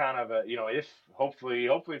just kind of a, if hopefully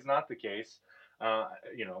it's not the case.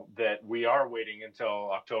 That we are waiting until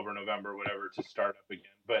October, November, whatever, to start up again.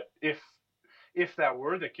 But if that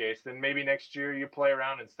were the case, then maybe next year you play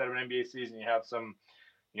around instead of an NBA season, you have some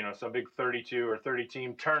big 32 or 30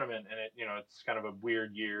 team tournament, and it's kind of a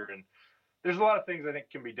weird year. And there's a lot of things I think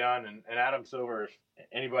can be done. And Adam Silver, if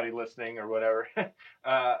anybody listening or whatever,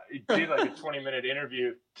 did like a 20-minute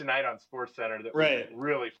interview tonight on SportsCenter that was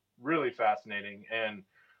really, really fascinating. And,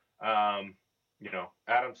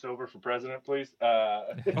 Adam Silver for president, please.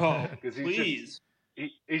 Because he's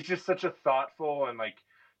just such a thoughtful, and like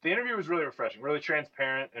the interview was really refreshing, really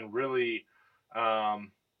transparent, and really,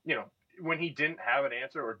 when he didn't have an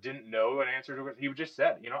answer or didn't know an answer to it, he just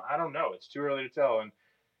said, I don't know. It's too early to tell. And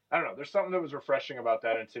I don't know. There's something that was refreshing about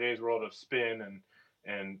that in today's world of spin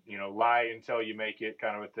and lie until you make it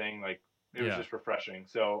kind of a thing. Like it was just refreshing.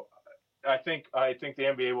 So I think the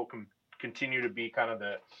NBA will continue to be kind of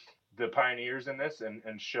the pioneers in this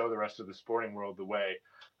and show the rest of the sporting world the way.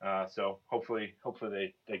 So hopefully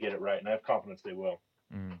they get it right, and I have confidence they will.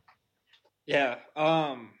 Mm. Yeah.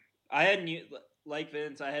 I hadn't like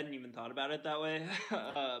Vince. I hadn't even thought about it that way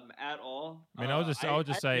at all. I mean, I'll just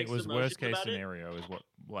say it was worst case scenario is what,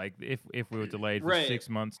 like if we were delayed for 6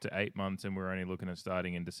 months to 8 months and we're only looking at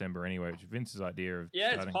starting in December anyway, which is Vince's idea of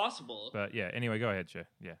starting. It's possible. But yeah, anyway, go ahead, Che.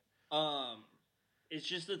 Yeah. It's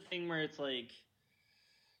just a thing where it's like,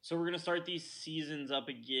 so we're gonna start these seasons up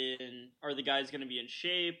again. Are the guys gonna be in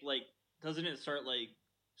shape? Like, doesn't it start like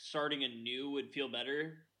starting anew would feel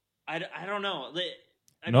better? I don't know.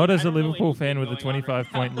 Not as a Liverpool fan with a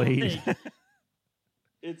 25-point lead. Like,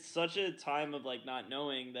 it's such a time of like not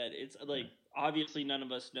knowing that it's like obviously none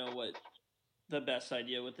of us know what the best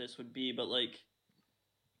idea with this would be, but like,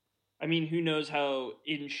 I mean, who knows how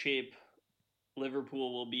in shape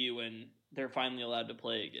Liverpool will be when they're finally allowed to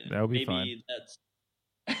play again? That'll be fine. That's.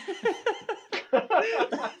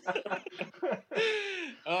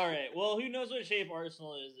 All right. Well, who knows what shape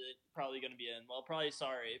Arsenal is probably going to be in? Well, probably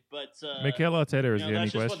sorry, but Mikel Arteta is the only question.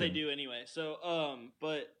 That's just what they do anyway. So,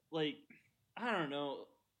 but like, I don't know.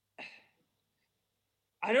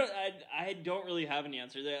 I don't really have an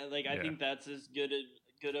answer there. Like, I think that's as good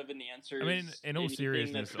of an answer. I mean, in all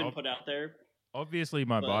seriousness, that's been put out there. Obviously,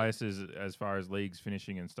 my bias is as far as leagues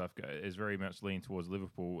finishing and stuff is very much leaning towards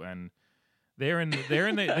Liverpool, and they're in but they're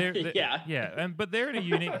in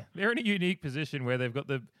a unique position where they've got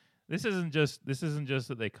this isn't just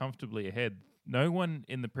that they're comfortably ahead. No one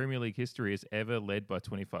in the Premier League history has ever led by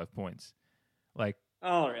 25 points. Like,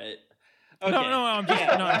 all right. Okay. No, I'm just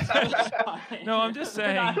I'm just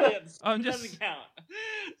saying. Doesn't count.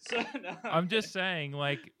 So, no. I'm just saying,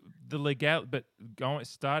 like but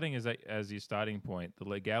starting as your starting point, the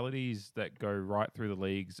legalities that go right through the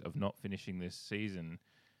leagues of not finishing this season,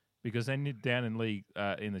 because then down in league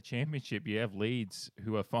in the championship, you have Leeds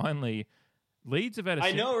who are finally. Leeds have had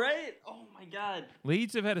I know, right? Oh my God.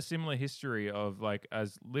 Leeds have had a similar history of like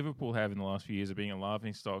as Liverpool have in the last few years of being a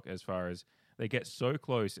laughingstock as far as. They get so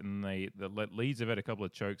close, and Leeds have had a couple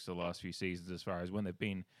of chokes the last few seasons as far as when they've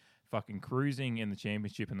been fucking cruising in the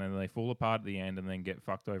championship, and then they fall apart at the end and then get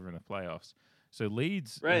fucked over in the playoffs. So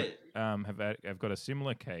Leeds have got a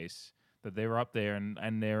similar case that they're up there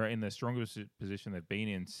and they're in the strongest position they've been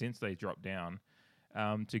in since they dropped down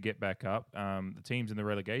to get back up. The teams in the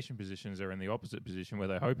relegation positions are in the opposite position where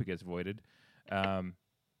they hope it gets voided.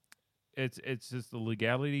 It's just the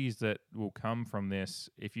legalities that will come from this.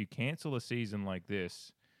 If you cancel a season like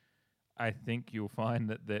this, I think you'll find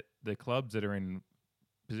that the clubs that are in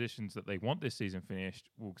positions that they want this season finished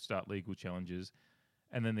will start legal challenges.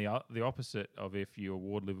 And then the opposite of if you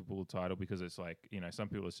award Liverpool a title, because it's like, some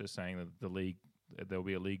people are just saying that the league, there'll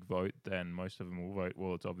be a league vote, then most of them will vote,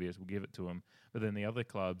 well, it's obvious, we'll give it to them. But then the other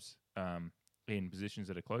clubs in positions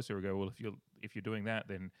that are closer will go, well, if you're doing that,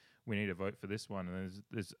 then we need to vote for this one. And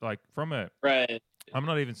there's like right. I'm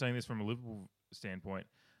not even saying this from a Liverpool standpoint.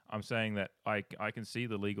 I'm saying that I can see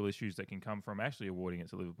the legal issues that can come from actually awarding it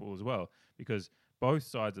to Liverpool as well, because both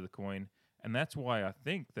sides of the coin. And that's why I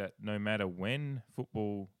think that no matter when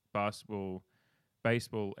football, basketball,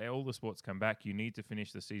 baseball, all the sports come back, you need to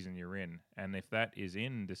finish the season you're in. And if that is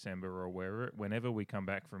in December or whenever we come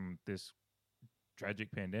back from this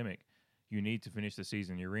tragic pandemic, you need to finish the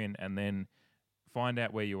season you're in and then find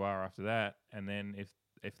out where you are after that. And then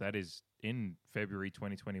if that is in February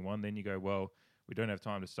 2021, then you go, well, we don't have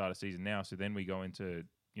time to start a season now. So then we go into,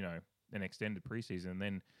 an extended preseason and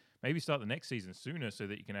then maybe start the next season sooner so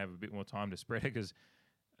that you can have a bit more time to spread it. Because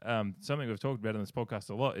something we've talked about in this podcast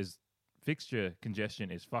a lot is fixture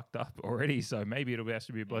congestion is fucked up already. So maybe it'll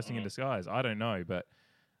actually be a blessing in disguise. I don't know. But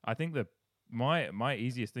I think that my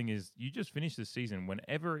easiest thing is you just finish the season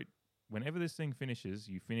whenever this thing finishes,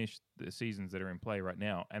 you finish the seasons that are in play right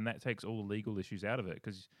now. And that takes all the legal issues out of it.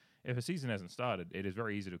 Because if a season hasn't started, it is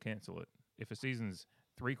very easy to cancel it. If a season's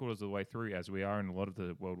 3/4 of the way through, as we are in a lot of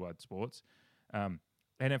the worldwide sports,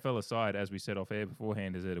 NFL aside, as we said off air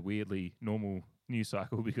beforehand, is at a weirdly normal news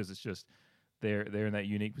cycle because it's just they're in that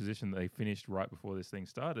unique position that they finished right before this thing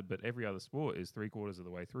started. But every other sport is 3/4 of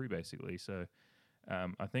the way through, basically. So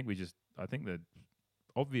I think the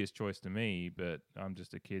obvious choice to me, but I'm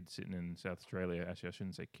just a kid sitting in South Australia. Actually, I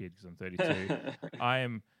shouldn't say kid because I'm 32. I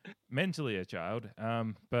am mentally a child,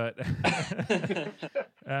 but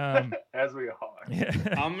as we are. Yeah.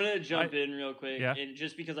 I'm gonna jump in real quick, Yeah. and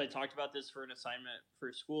just because I talked about this for an assignment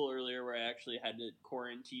for school earlier, where I actually had to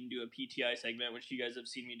quarantine, do a PTI segment, which you guys have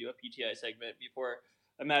seen me do a PTI segment before.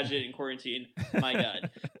 Imagine it in quarantine, my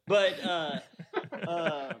God. But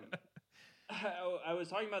I was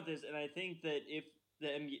talking about this, and I think that if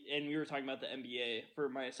and we were talking about the NBA for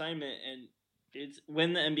my assignment, and it's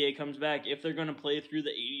when the NBA comes back, if they're going to play through the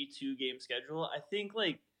 82 game schedule, I think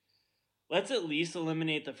let's at least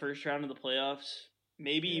eliminate the first round of the playoffs,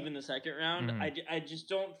 maybe even the second round. Mhm. I just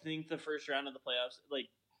don't think the first round of the playoffs,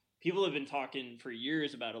 people have been talking for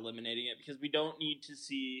years about eliminating it because we don't need to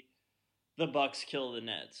see the Bucks kill the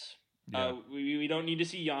Nets. Yeah. We don't need to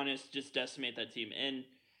see Giannis just decimate that team. And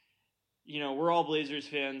we're all Blazers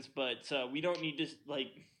fans, but we don't need to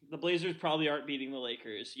the Blazers probably aren't beating the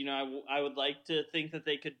Lakers. I would like to think that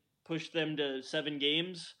they could push them to 7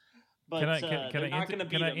 games, but they're not going to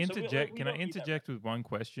beat them. Can I interject with one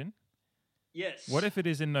question? Yes. What if it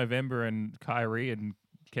is in November and Kyrie and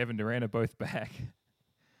Kevin Durant are both back?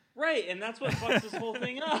 Right, and that's what fucks this whole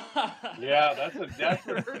thing up. Yeah, that's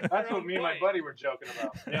what me and my buddy were joking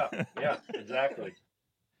about. Yeah, exactly.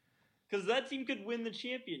 Because that team could win the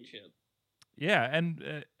championship. Yeah,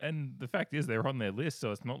 and the fact is they're on their list,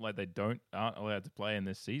 so it's not like they aren't allowed to play in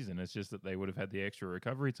this season. It's just that they would have had the extra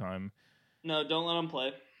recovery time. No, don't let them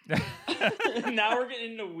play. Now we're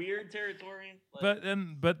getting into weird territory.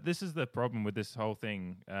 But this is the problem with this whole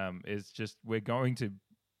thing. Is just we're going to,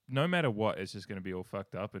 no matter what, it's just going to be all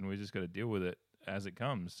fucked up, and we're just going to deal with it as it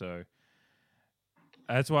comes. So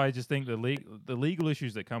that's why I just think the legal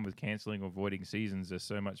issues that come with cancelling or voiding seasons are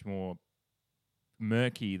so much more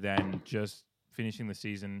murky than just finishing the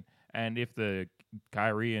season. And if the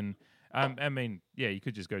Kyrie and you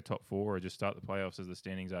could just go top 4 or just start the playoffs as the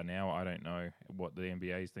standings are now. I don't know what the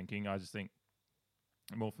NBA is thinking. I just think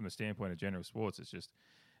more from the standpoint of general sports,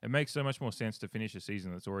 it makes so much more sense to finish a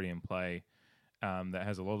season that's already in play, that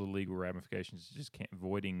has a lot of legal ramifications, just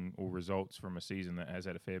voiding all results from a season that has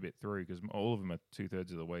had a fair bit through, because all of them are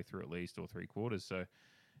 2/3 of the way through at least, or 3/4. So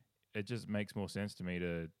it just makes more sense to me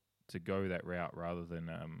to go that route rather than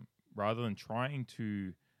trying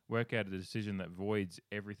to work out a decision that voids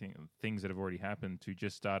things that have already happened to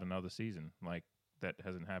just start another season like that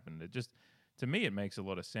hasn't happened. It just, to me, it makes a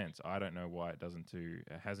lot of sense. I don't know why it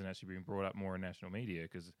hasn't actually been brought up more in national media,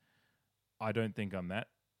 because I don't think I'm that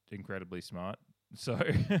incredibly smart. So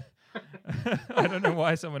I don't know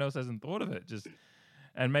why someone else hasn't thought of it. Just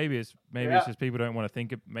And maybe it's Yeah. just people don't want to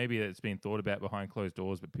think. Maybe it's been thought about behind closed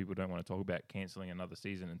doors, but people don't want to talk about canceling another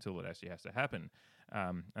season until it actually has to happen.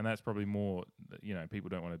 And that's probably more. People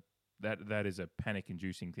don't want to. That is a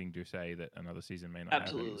panic-inducing thing to say that another season may not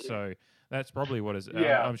Absolutely. happen. So that's probably what is.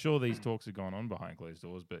 Yeah. I'm sure these talks have gone on behind closed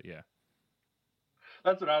doors, but yeah.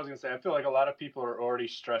 That's what I was gonna say. I feel like a lot of people are already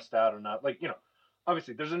stressed out enough. Like,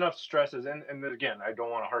 obviously there's enough stresses, and again, I don't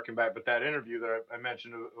want to harken back, but that interview that I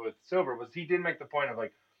mentioned with Silver he did make the point of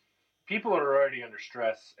like people are already under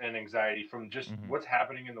stress and anxiety from just what's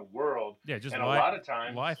happening in the world. Yeah, just and life, a lot of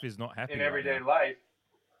times life is not happening in everyday right now. life.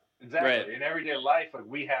 Exactly. Right. In everyday life, like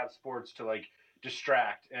we have sports to like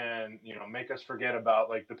distract and make us forget about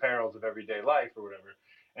like the perils of everyday life or whatever.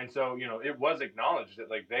 And so it was acknowledged that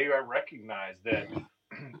like they recognized that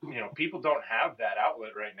people don't have that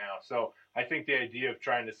outlet right now. So I think the idea of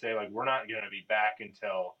trying to say like we're not going to be back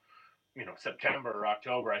until September or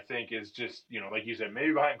October, I think is just like you said,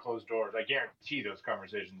 maybe behind closed doors. I guarantee those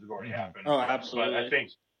conversations have already happened. Oh, absolutely.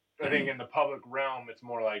 But I think in the public realm, it's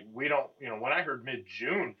more like we don't. When I heard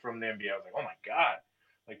mid-June from the NBA, I was like, oh my god,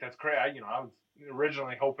 like that's crazy. I was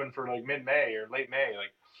originally hoping for like mid-May or late May,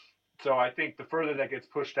 like. So I think the further that gets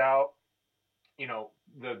pushed out,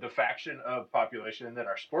 the faction of population that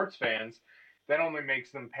are sports fans, that only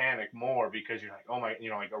makes them panic more because you're like, oh my,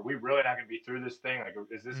 like, are we really not going to be through this thing? Like,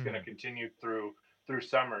 is this going to continue through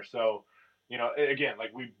summer? So, again,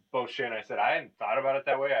 like we both, Shane and I said, I hadn't thought about it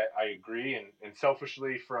that way. I agree. And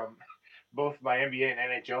selfishly from both my NBA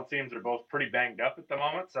and NHL teams are both pretty banged up at the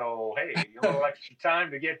moment. So, hey, a little extra time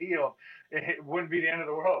to get healed, it wouldn't be the end of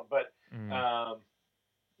the world. But,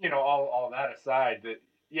 all that aside, that,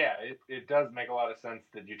 yeah, it does make a lot of sense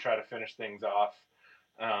that you try to finish things off,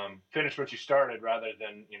 finish what you started rather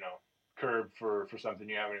than, curb for something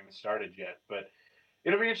you haven't even started yet. But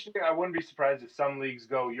it'll be interesting. I wouldn't be surprised if some leagues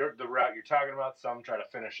go the route you're talking about. Some try to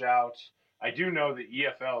finish out. I do know that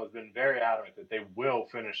EFL has been very adamant that they will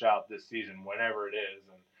finish out this season whenever it is.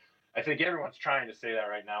 And I think everyone's trying to say that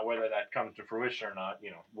right now. Whether that comes to fruition or not,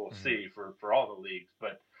 we'll see for all the leagues.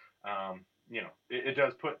 But, it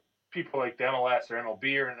does put people like the MLS or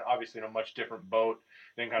MLB are obviously in a much different boat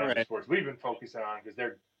than kind of the sports we've been focusing on because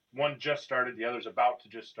one just started, the other's about to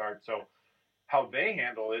just start. So how they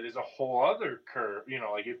handle it is a whole other curve.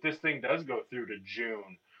 Like if this thing does go through to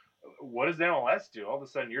June, what does the MLS do? All of a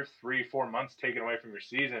sudden you're 3-4 months taken away from your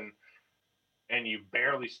season and you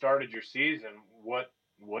barely started your season. What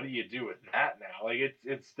do you do with that now? Like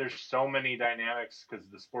it's there's so many dynamics because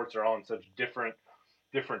the sports are all in such different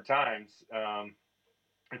times.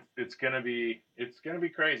 It's gonna be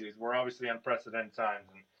crazy. We're obviously unprecedented times,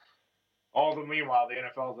 and all the meanwhile the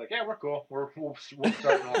NFL is like, yeah, we're cool. We'll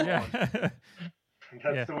start normal. Yeah.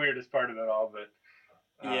 That's the weirdest part of it all. But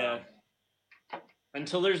yeah,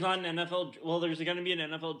 until there's not an NFL. Well, there's going to be an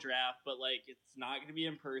NFL draft, but like it's not going to be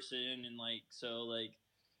in person, and like so like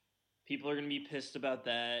people are going to be pissed about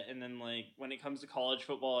that. And then like when it comes to college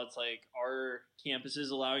football, it's like are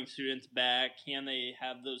campuses allowing students back? Can they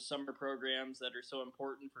have those summer programs that are so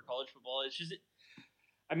important for college football? It's just,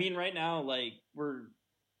 I mean, right now like we're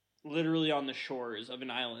literally on the shores of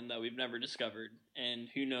an island that we've never discovered, and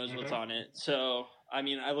who knows what's on it. So, I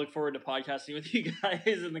mean, I look forward to podcasting with you guys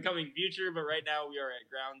in the coming future, but right now we are at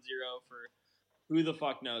ground zero for who the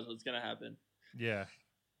fuck knows what's going to happen. Yeah.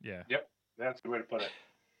 Yep, that's a good way to put it.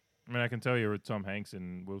 I mean, I can tell you Tom Hanks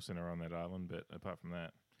and Wilson are on that island, but apart from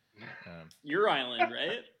that... Your island,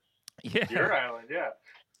 right? Yeah. Your island, yeah.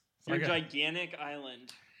 Your gigantic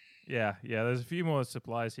island. Yeah. There's a few more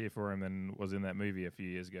supplies here for him than was in that movie a few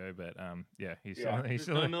years ago, but he's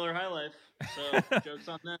still no Miller High Life, so jokes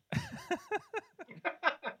on that.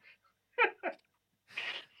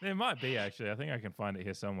 There might be actually. I think I can find it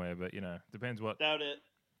here somewhere, but depends what. Doubt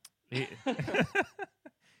it.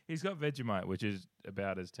 He's got Vegemite, which is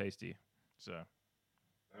about as tasty. So.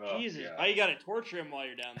 Oh, Jesus, why you gotta torture him while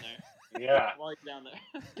you're down there? Yeah. While you're down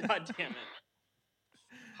there. God damn it.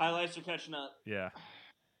 Highlights are catching up. Yeah.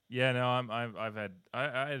 Yeah, no, I had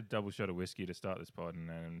a double shot of whiskey to start this pod, and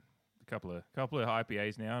then a couple of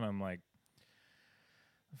IPAs now, and I'm like,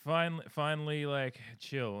 finally, like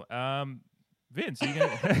chill. Vince, you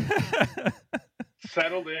gonna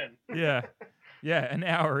settled in? Yeah, an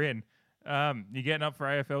hour in. You getting up for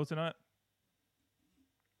AFL tonight?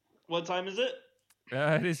 What time is it?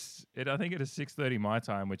 It is. I think it is 6:30 my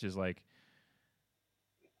time, which is like.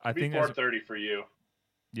 I think 4:30 for you.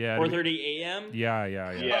 Yeah. 4:30 a.m.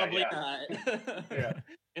 Yeah. Probably not. Yeah.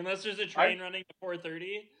 Unless there's a train running at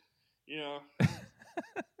 4:30,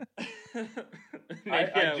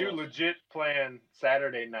 I do legit plan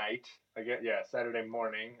Saturday night. Saturday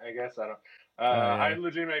morning. I guess I don't. I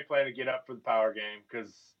legitimately plan to get up for the power game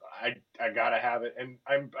because I gotta have it, and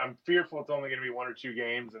I'm fearful it's only gonna be 1 or 2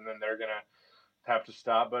 games, and then they're gonna have to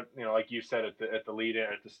stop. But like you said at the lead in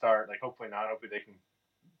at the start, like hopefully not. Hopefully they can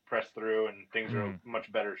press through and things are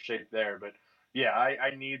much better shape there. But yeah,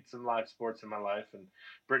 I need some live sports in my life, and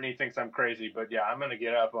Brittany thinks I'm crazy, but yeah, I'm gonna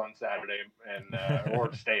get up on Saturday and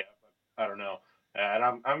or stay up. I don't know,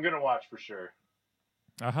 and I'm gonna watch for sure.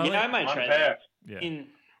 I might try that. Yeah. I mean,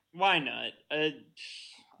 why not? I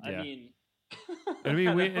mean, it'd be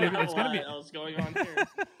weird. It's gonna be else going on here.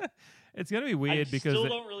 It's gonna be weird because still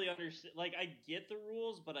don't really understand. Like, I get the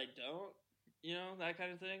rules, but I don't. That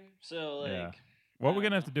kind of thing. So like. Yeah. What we're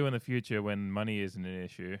going to have to do in the future when money isn't an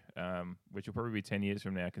issue, which will probably be 10 years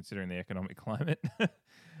from now, considering the economic climate,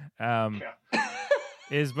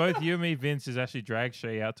 is both you and me, Vince, has actually dragged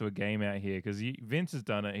Shay out to a game out here because Vince has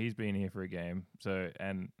done it. He's been here for a game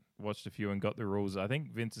and watched a few and got the rules. I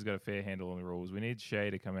think Vince has got a fair handle on the rules. We need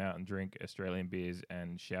Shay to come out and drink Australian beers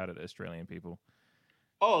and shout at Australian people.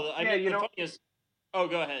 Oh, I mean, the funniest... Oh,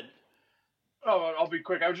 go ahead. Oh, I'll be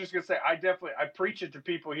quick. I was just going to say, I preach it to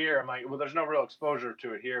people here. I'm like, well, there's no real exposure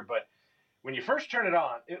to it here, but when you first turn it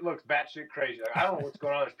on, it looks batshit crazy. Like, I don't know what's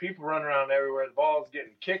going on. There's people running around everywhere. The ball's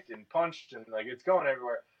getting kicked and punched, and like it's going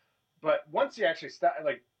everywhere. But once you actually stop, and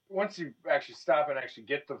actually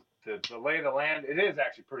get the lay of the land, it is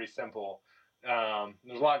actually pretty simple.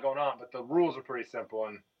 There's a lot going on, but the rules are pretty simple,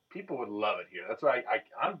 and people would love it here. That's why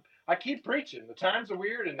I keep preaching. The times are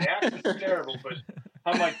weird, and the access is terrible, but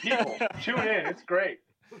I'm like, people, tune in. It's great.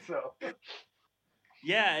 So,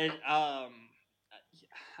 yeah.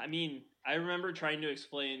 I mean, I remember trying to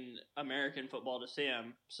explain American football to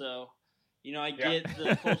Sam. So, I get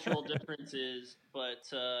the cultural differences,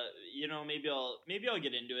 but maybe I'll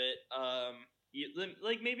get into it.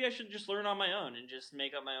 Maybe I should just learn on my own and just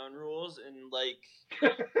make up my own rules, and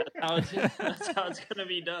that's how it's gonna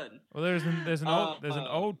be done. Well, there's an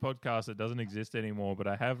old podcast that doesn't exist anymore, but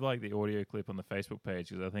I have the audio clip on the Facebook page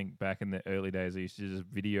because I think back in the early days I used to just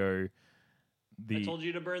video. I told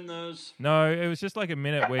you to burn those. No, it was just like a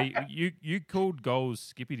minute where you called goals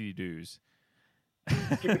skippity doos.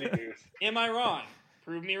 Skippity doos. Am I wrong?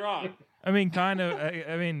 Prove me wrong. I mean, kind of.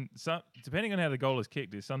 I mean, depending on how the goal is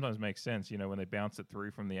kicked, it sometimes makes sense. When they bounce it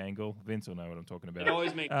through from the angle. Vince will know what I'm talking about. It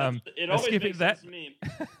always makes sense. It always makes sense to me.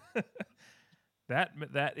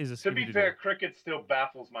 That is a. To be fair, cricket still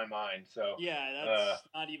baffles my mind. So yeah, that's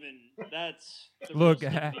not even. That's look.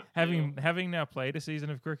 Having now played a season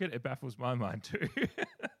of cricket, it baffles my mind too.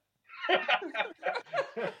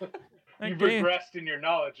 You've regressed in your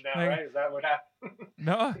knowledge now, right? Is that what happened?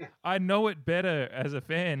 No, I know it better as a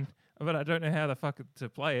fan, but I don't know how the fuck to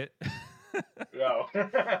play it. No.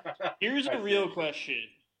 Here's a real question: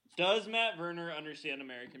 does Matt Werner understand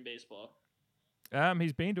American baseball?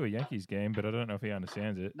 He's been to a Yankees game, but I don't know if he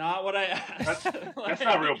understands it. Not what I asked. That's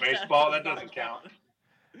not real baseball. That doesn't count.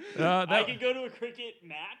 I could go to a cricket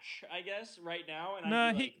match, I guess, right now,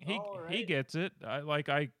 and he gets it.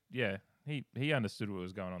 He understood what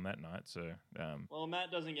was going on that night. So well,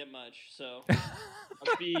 Matt doesn't get much, so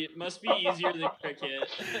must be easier than cricket.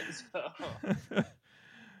 So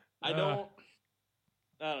I don't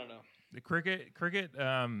know. The cricket.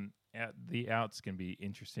 The outs can be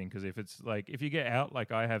interesting because if you get out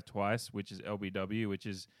like I have twice, which is LBW, which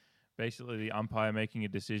is basically the umpire making a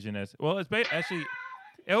decision as well. It's actually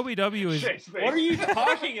LBW is. What are you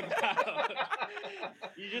talking about?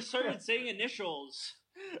 You just started saying initials.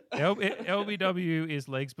 LBW is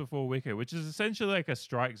legs before wicket, which is essentially like a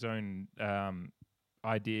strike zone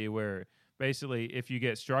idea where basically if you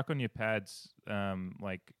get struck on your pads,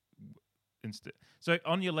 so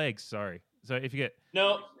on your legs, sorry. So if you get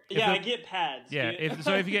I get pads. Yeah, if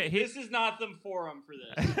you get hit, this is not the forum for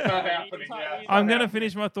this. It's not happening. I'm gonna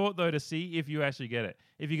finish my thought though to see if you actually get it.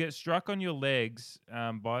 If you get struck on your legs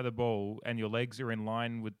by the ball and your legs are in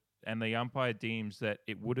line with, and the umpire deems that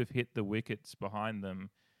it would have hit the wickets behind them,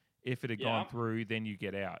 if it had gone through, then you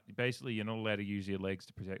get out. Basically, you're not allowed to use your legs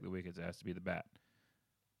to protect the wickets. It has to be the bat.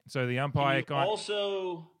 So the umpire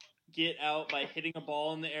also get out by hitting a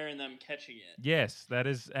ball in the air and them catching it. Yes, that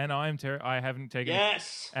is, and I haven't taken.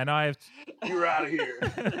 Yes, and I have. You're out of here.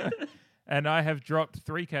 And I have dropped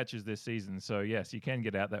 3 catches this season, so yes, you can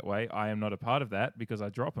get out that way. I am not a part of that because I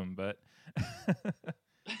drop them, but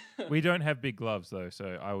we don't have big gloves though,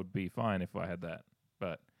 so I would be fine if I had that.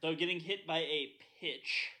 But so getting hit by a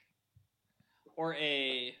pitch or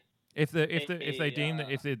a if they deem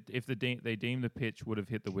the pitch would have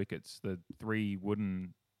hit the wickets, the 3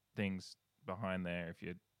 wooden things behind there. If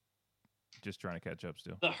you just trying to catch up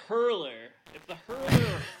still. The hurler. If the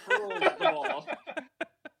hurler hurls the ball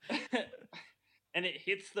and it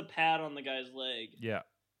hits the pad on the guy's leg, Yeah.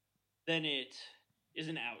 then it is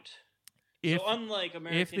an out. If so unlike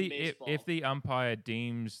American baseball, if the umpire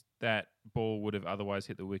deems that ball would have otherwise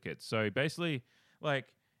hit the wicket, so basically,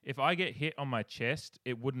 like if I get hit on my chest,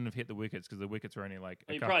 it wouldn't have hit the wickets because the wickets are only like.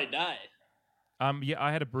 you probably die. Yeah,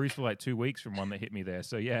 I had a bruise for like 2 weeks from one that hit me there.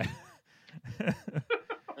 So yeah. And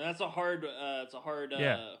that's a hard. It's a hard.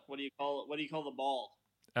 Yeah. What do you call it? What do you call the ball?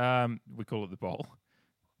 We call it the ball.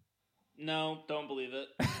 No, don't believe it.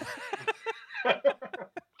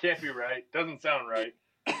 Can't be right. Doesn't sound right.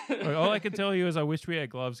 All I can tell you is I wish we had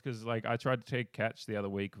gloves because, like, I tried to take catch the other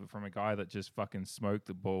week from a guy that just fucking smoked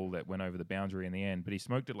the ball that went over the boundary in the end, but he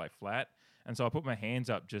smoked it like flat, and so I put my hands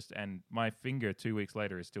up and my finger 2 weeks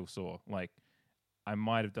later is still sore. Like, I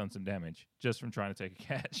might have done some damage just from trying to take a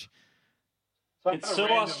catch. It's so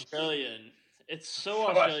Australian. It's so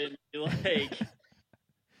Australian. Like,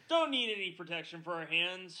 don't need any protection for our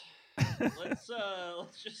hands. Let's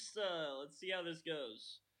see how this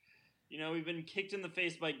goes. You know, we've been kicked in the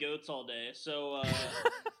face by goats all day, so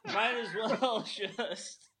might as well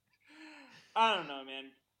just. I don't know,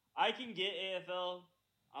 man. I can get AFL.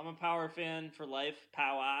 I'm a Power fan for life.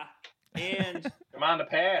 Power. And I'm on the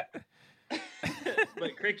path.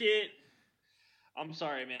 but cricket, I'm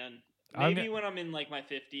sorry, man. Maybe when I'm in like my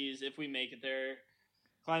 50s, if we make it there.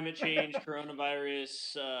 Climate change,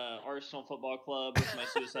 coronavirus, Arsenal Football Club with my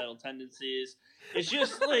suicidal tendencies. It's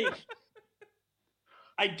just like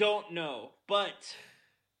I don't know, but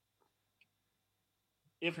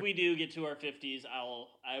if we do get to our 50s,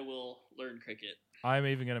 I will learn cricket. I'm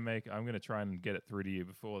going to try and get it through to you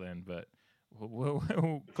before then, but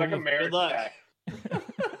it's like a marriage pact.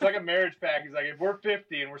 It's like a marriage pact. He's like, if we're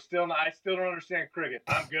 50 and I still don't understand cricket,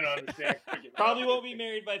 I'm gonna understand cricket. Probably won't be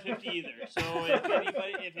married by 50 either. So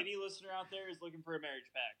if any listener out there is looking for a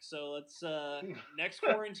marriage pact, so let's next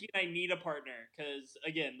quarantine I need a partner because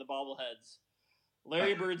again the bobbleheads.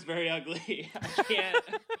 Larry Bird's very ugly. I can't.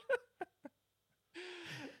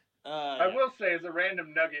 I will say, as a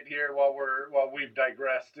random nugget here, while we've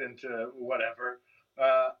digressed into whatever,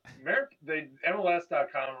 the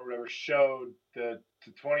MLS.com or whatever showed the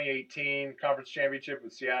 2018 conference championship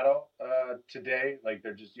with Seattle today. Like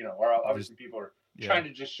they're just obviously people are trying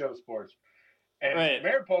to just show sports. And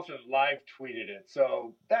Merritt Poulsen live tweeted it,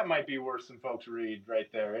 so that might be worth some folks read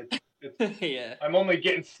right there. It's yeah. I'm only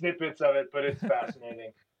getting snippets of it, but it's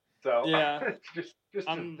fascinating. So yeah, just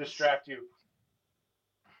to distract you.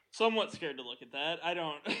 Somewhat scared to look at that. I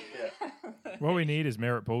don't. Yeah. What we need is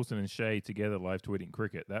Merritt Poulsen and Shea together live tweeting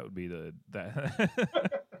cricket. That would be that.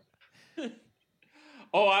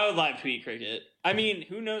 Oh, I would live tweet cricket. I mean,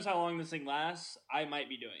 who knows how long this thing lasts? I might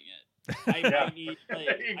be doing it. I might need. Like,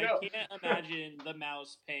 I can't imagine the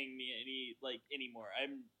mouse paying me anymore.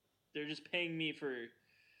 They're just paying me for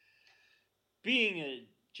being a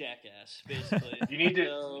jackass, basically. You need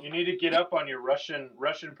to get up on your Russian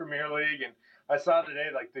Premier League, and I saw today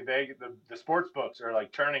like the sports books are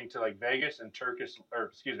like turning to like Vegas and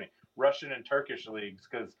Russian and Turkish leagues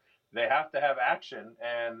because they have to have action,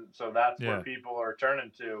 and so that's where people are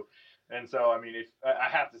turning to. And so, I mean, if I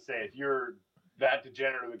have to say, if you're that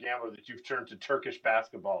degenerate of a gambler that you've turned to Turkish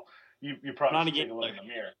basketball, you probably should take a look in the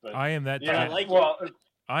mirror. But I am that. Yeah,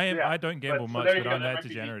 I don't gamble much, but I'm that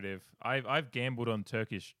degenerative. I've gambled on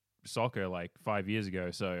Turkish soccer like 5 years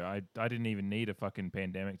ago, so I didn't even need a fucking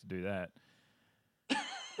pandemic to do that.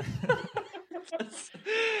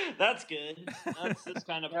 That's good. That's the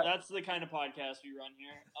kind of podcast we run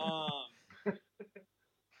here.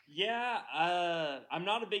 I'm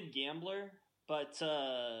not a big gambler, but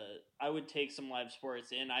I would take some live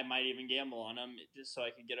sports and I might even gamble on them just so I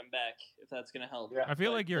can get them back if that's gonna help. Yeah. I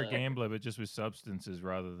feel like you're a gambler, but just with substances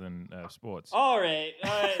rather than sports. All right,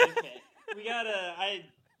 okay. I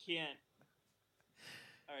can't.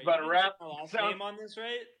 All right, about to wrap our last game on this,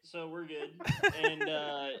 right? So we're good, and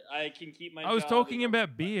I can keep my. I was talking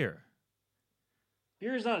about beer.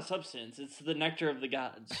 Beer is not a substance; it's the nectar of the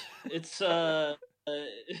gods. It's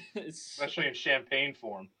especially in champagne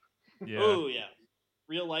form. Yeah. Oh yeah,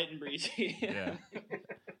 real light and breezy. Yeah.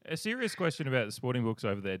 A serious question about the sporting books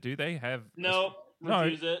over there. Do they have?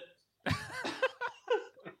 Refuse it.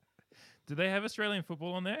 Do they have Australian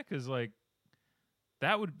football on there? Because like,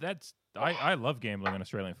 I love gambling on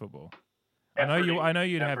Australian football. I know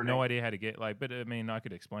you'd have no idea how to get but I mean I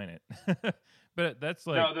could explain it. But that's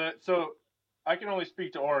like so I can only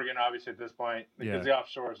speak to Oregon obviously at this point because the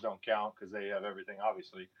offshores don't count because they have everything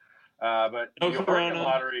obviously. But the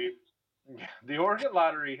Oregon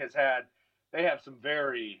Lottery has they have some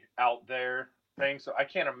very out there thing, so I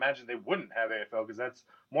can't imagine they wouldn't have AFL because that's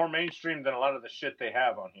more mainstream than a lot of the shit they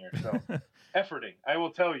have on here. So, efforting. I will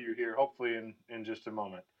tell you here, hopefully in just a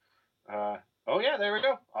moment. Oh yeah, there we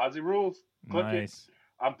go. Aussie rules. Click Nice. it.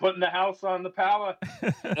 I'm putting the house on the Pala.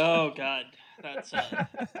 Oh God, that's.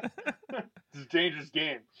 It's a dangerous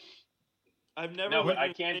game. I've never No, but lived I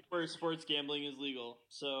in a can't- state where sports gambling is legal.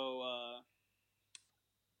 So,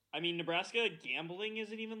 I mean, Nebraska gambling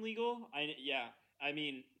isn't even legal. I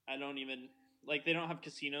mean, I don't even like they don't have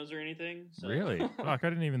casinos or anything. So. Really? Fuck, I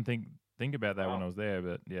didn't even think about that when Wow. I was there,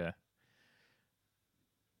 but yeah.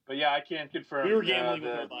 But yeah, I can't confirm. We were gambling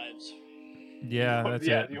with our lives. Yeah, that's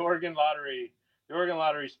yeah, it. the Oregon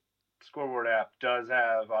Lottery scoreboard app does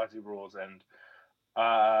have Aussie rules, and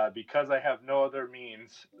because I have no other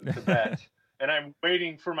means to bet, and I'm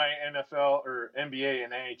waiting for my NFL or NBA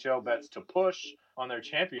and NHL bets to push on their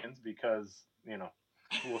champions because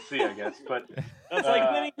we'll see, I guess. But That's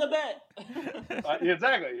like winning the bet.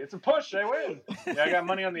 exactly, it's a push. I win. Yeah, I got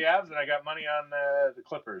money on the Avs and I got money on the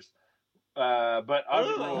Clippers. But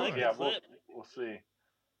Aussie Ooh, I rules, like the yeah, clip. we'll see.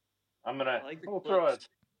 We'll throw clips.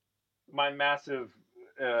 my massive,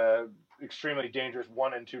 extremely dangerous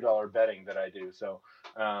 $1 and $2 betting that I do. So,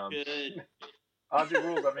 Good. Aussie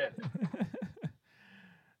rules, I'm in.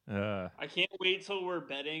 I can't wait till we're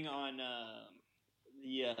betting on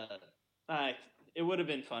it would have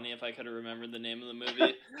been funny if I could have remembered the name of the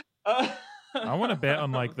movie. I want to bet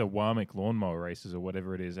on like the Warmick lawnmower races or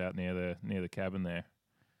whatever it is out near the cabin there.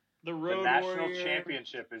 The The Road national Warrior.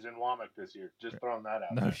 championship is in Womack this year. Just throwing that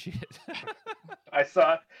out. No there. shit. I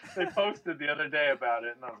saw they posted the other day about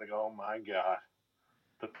it, and I was like, "Oh my god,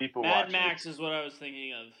 the people Mad watching." Max is what I was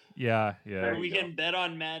thinking of. Yeah. There We you go. can bet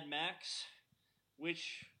on Mad Max.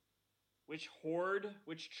 Which horde,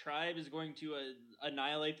 which tribe is going to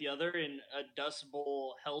annihilate the other in a Dust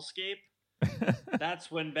Bowl hellscape?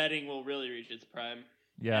 That's when betting will really reach its prime.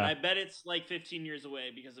 And I Yeah. bet it's like 15 years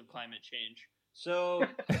away because of climate change. So,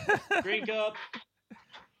 drink up.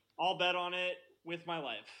 I'll bet on it with my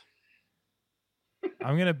life.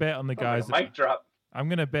 I'm gonna bet on the guys. Mic drop. I'm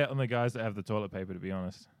gonna bet on the guys that have the toilet paper, to be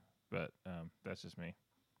honest. But that's just me.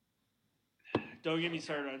 Don't get me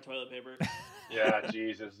started on toilet paper. Yeah,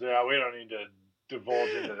 Jesus. Yeah, we don't need to divulge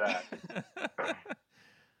into that.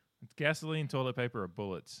 It's gasoline, toilet paper, or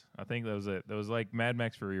bullets. I think that was it. There was like Mad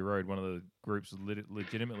Max Fury Road. One of the groups was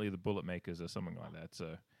legitimately the bullet makers or something like that.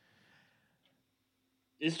 So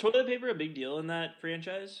Is toilet paper a big deal in that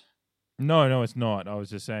franchise? no, it's not. I was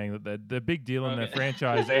just saying that the big deal in the Okay.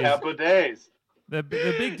 franchise They is have bidets. the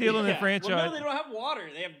big deal in the Yeah. franchise. Well, no, they don't have water.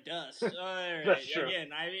 They have dust. All right. That's true.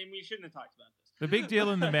 Again, I mean, we shouldn't have talked about this. The big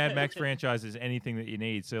deal in the Mad Max franchise is anything that you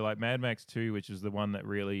need. So like Mad Max 2, which is the one that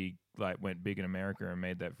really like went big in America and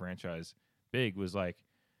made that franchise big, was like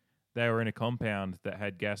they were in a compound that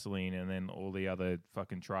had gasoline, and then all the other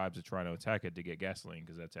fucking tribes are trying to attack it to get gasoline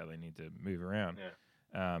because that's how they need to move around.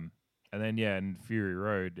 Yeah. And then in Fury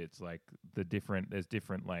Road, it's like there's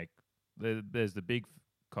different like there's the big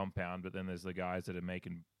compound, but then there's the guys that are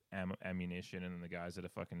making ammunition, and then the guys that are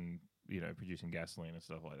fucking producing gasoline and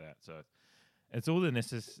stuff like that. So it's all the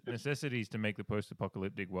necessities to make the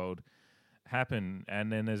post-apocalyptic world happen. And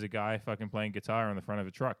then there's a guy fucking playing guitar on the front of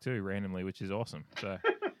a truck too, randomly, which is awesome. So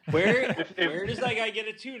Where does that guy get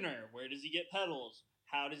a tuner? Where does he get pedals?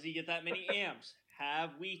 How does he get that many amps?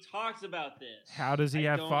 Have we talked about this? how does he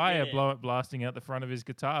I have don't fire get it. blasting out the front of his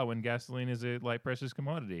guitar when gasoline is a like precious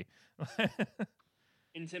commodity?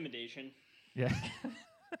 Intimidation. Yeah.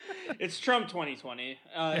 It's Trump 2020 in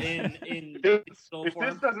If digital this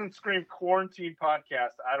form. doesn't scream quarantine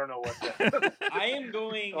podcast, I don't know what that is. I am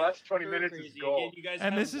going. The last 20 stir minutes is crazy. gold. Again, you guys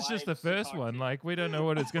And have this is just the wives to first talk one. to. Like, we don't know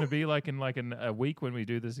what it's going to be like in a week when we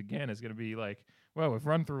do this again. It's going to be like, well, we've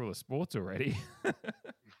run through all the sports already.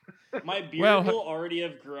 My beard Well, will already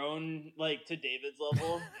have grown like to David's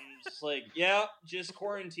level. I'm just like, yeah, just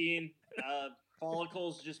quarantine.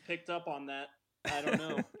 Follicles just picked up on that. I don't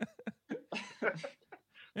know.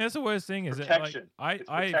 That's the worst thing. Is it Protection. like It's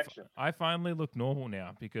protection. I finally look normal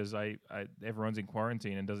now because I everyone's in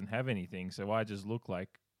quarantine and doesn't have anything, so I just look like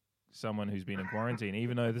someone who's been in quarantine,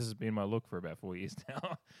 even though this has been my look for about 4 years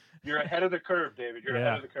now. You're ahead of the curve, David. You're Yeah.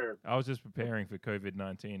 ahead of the curve. I was just preparing for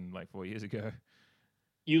COVID-19 like 4 years ago.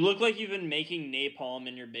 You look like you've been making napalm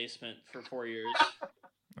in your basement for 4 years.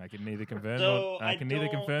 I can neither confirm So, nor I I can neither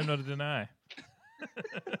don't- confirm nor deny.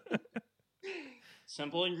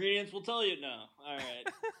 Simple ingredients will tell you no. All right.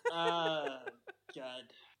 God.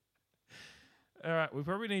 All right, we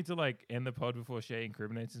probably need to like end the pod before Shay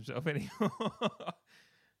incriminates himself anymore.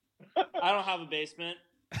 I don't have a basement.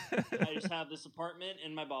 I just have this apartment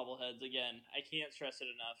and my bobbleheads. Again, I can't stress it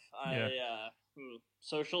enough.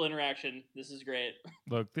 Social interaction. This is great.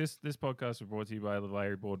 Look, this podcast was brought to you by the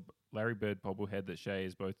Larry Bird bobblehead that Shay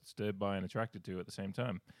is both disturbed by and attracted to at the same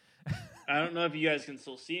time. I don't know if you guys can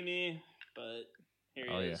still see me, but here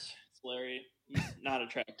he is. It's Larry. He's not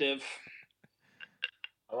attractive.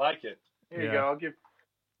 I like it. Here you go. I'll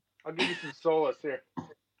give you some solace here.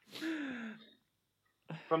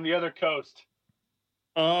 From the other coast.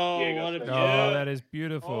 Oh, Diego what a said, beautiful. Oh, that is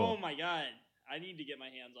beautiful. Oh my god. I need to get my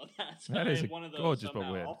hands on that. So That is I have a one of those gorgeous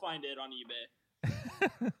somehow. bobblehead. I'll find it on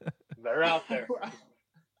eBay. They're out there.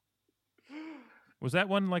 Was that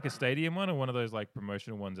one like a stadium one or one of those like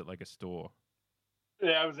promotional ones at like a store?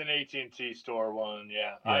 Yeah, it was an AT&T store one.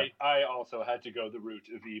 Yeah. Yeah. I also had to go the route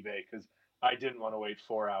of eBay because I didn't want to wait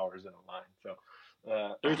 4 hours in a line. So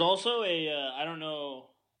There's also I don't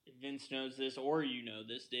know if Vince knows this or you know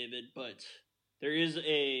this, David, but there is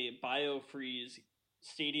a BioFreeze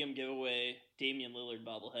stadium giveaway Damian Lillard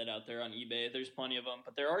bobblehead out there on eBay. There's plenty of them,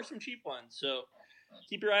 but there are some cheap ones, so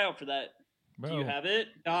keep your eye out for that. Do you Well, have it?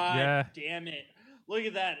 God yeah. damn it. Look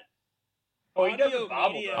at that. Oh, he does Audio a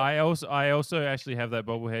bobble media. though. I also actually have that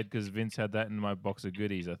bobblehead because Vince had that in my box of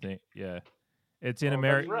goodies. I think, yeah, it's in Oh,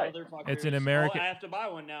 America. that's right. Motherfuckers. It's in Oh, America- I have to buy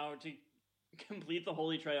one now to complete the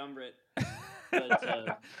Holy Triumvirate.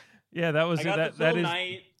 But, Yeah, that was I got that. the That Phil is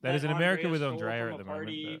Knight that is in America with stole Andrea from at a the moment,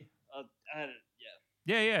 party.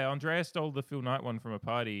 Yeah. yeah. Andrea stole the Phil Knight one from a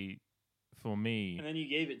party for me. And then you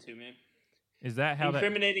gave it to me. Is that how that?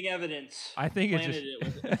 Incriminating evidence. I think it's Planted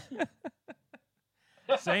just it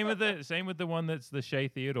with same with the one that's the Shea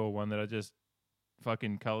Theodore one that I just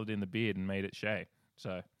fucking colored in the beard and made it Shea.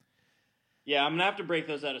 So Yeah, I'm gonna have to break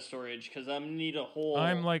those out of storage because I'm gonna need a whole.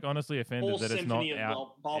 I'm like honestly whole offended that it's not symphony of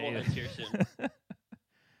out. bobbleheads here soon.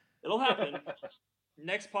 It'll happen.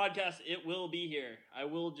 Next podcast, it will be here. I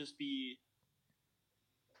will just be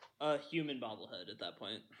a human bobblehead at that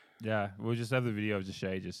point. Yeah, we'll just have the video of just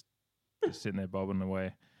Shay just sitting there bobbling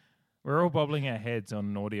away. We're all bobbling our heads on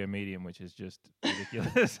an audio medium, which is just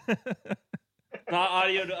ridiculous. Not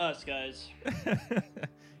audio to us, guys.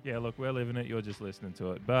 Yeah, look, we're living it. You're just listening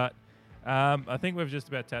to it. But I think we've just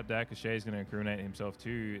about tapped out because Shay's going to incriminate himself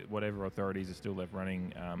to whatever authorities are still left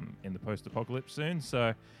running in the post-apocalypse soon.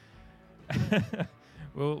 So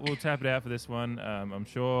we'll tap it out for this one. I'm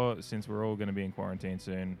sure since we're all going to be in quarantine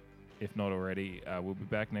soon, if not already, we'll be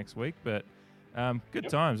back next week. But good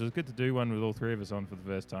times. It was good to do one with all three of us on for the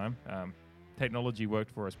first time. Technology worked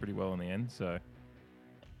for us pretty well in the end. So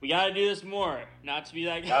We gotta do this more. Not to be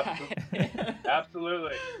that guy.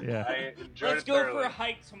 Absolutely. yeah. I enjoyed Let's it go thoroughly. for a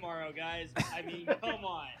hike tomorrow, guys. I mean, come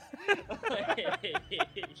on. I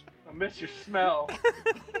miss your smell.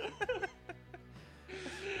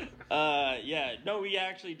 Yeah, no, we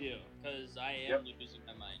actually do, because I am losing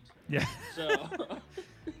my mind. Yeah. So,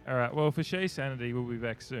 All right. Well, for Shay's sanity, we'll be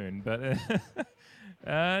back soon. But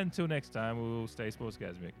until next time, we'll stay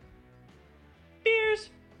sportsgasmic. beers.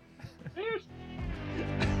 Cheers.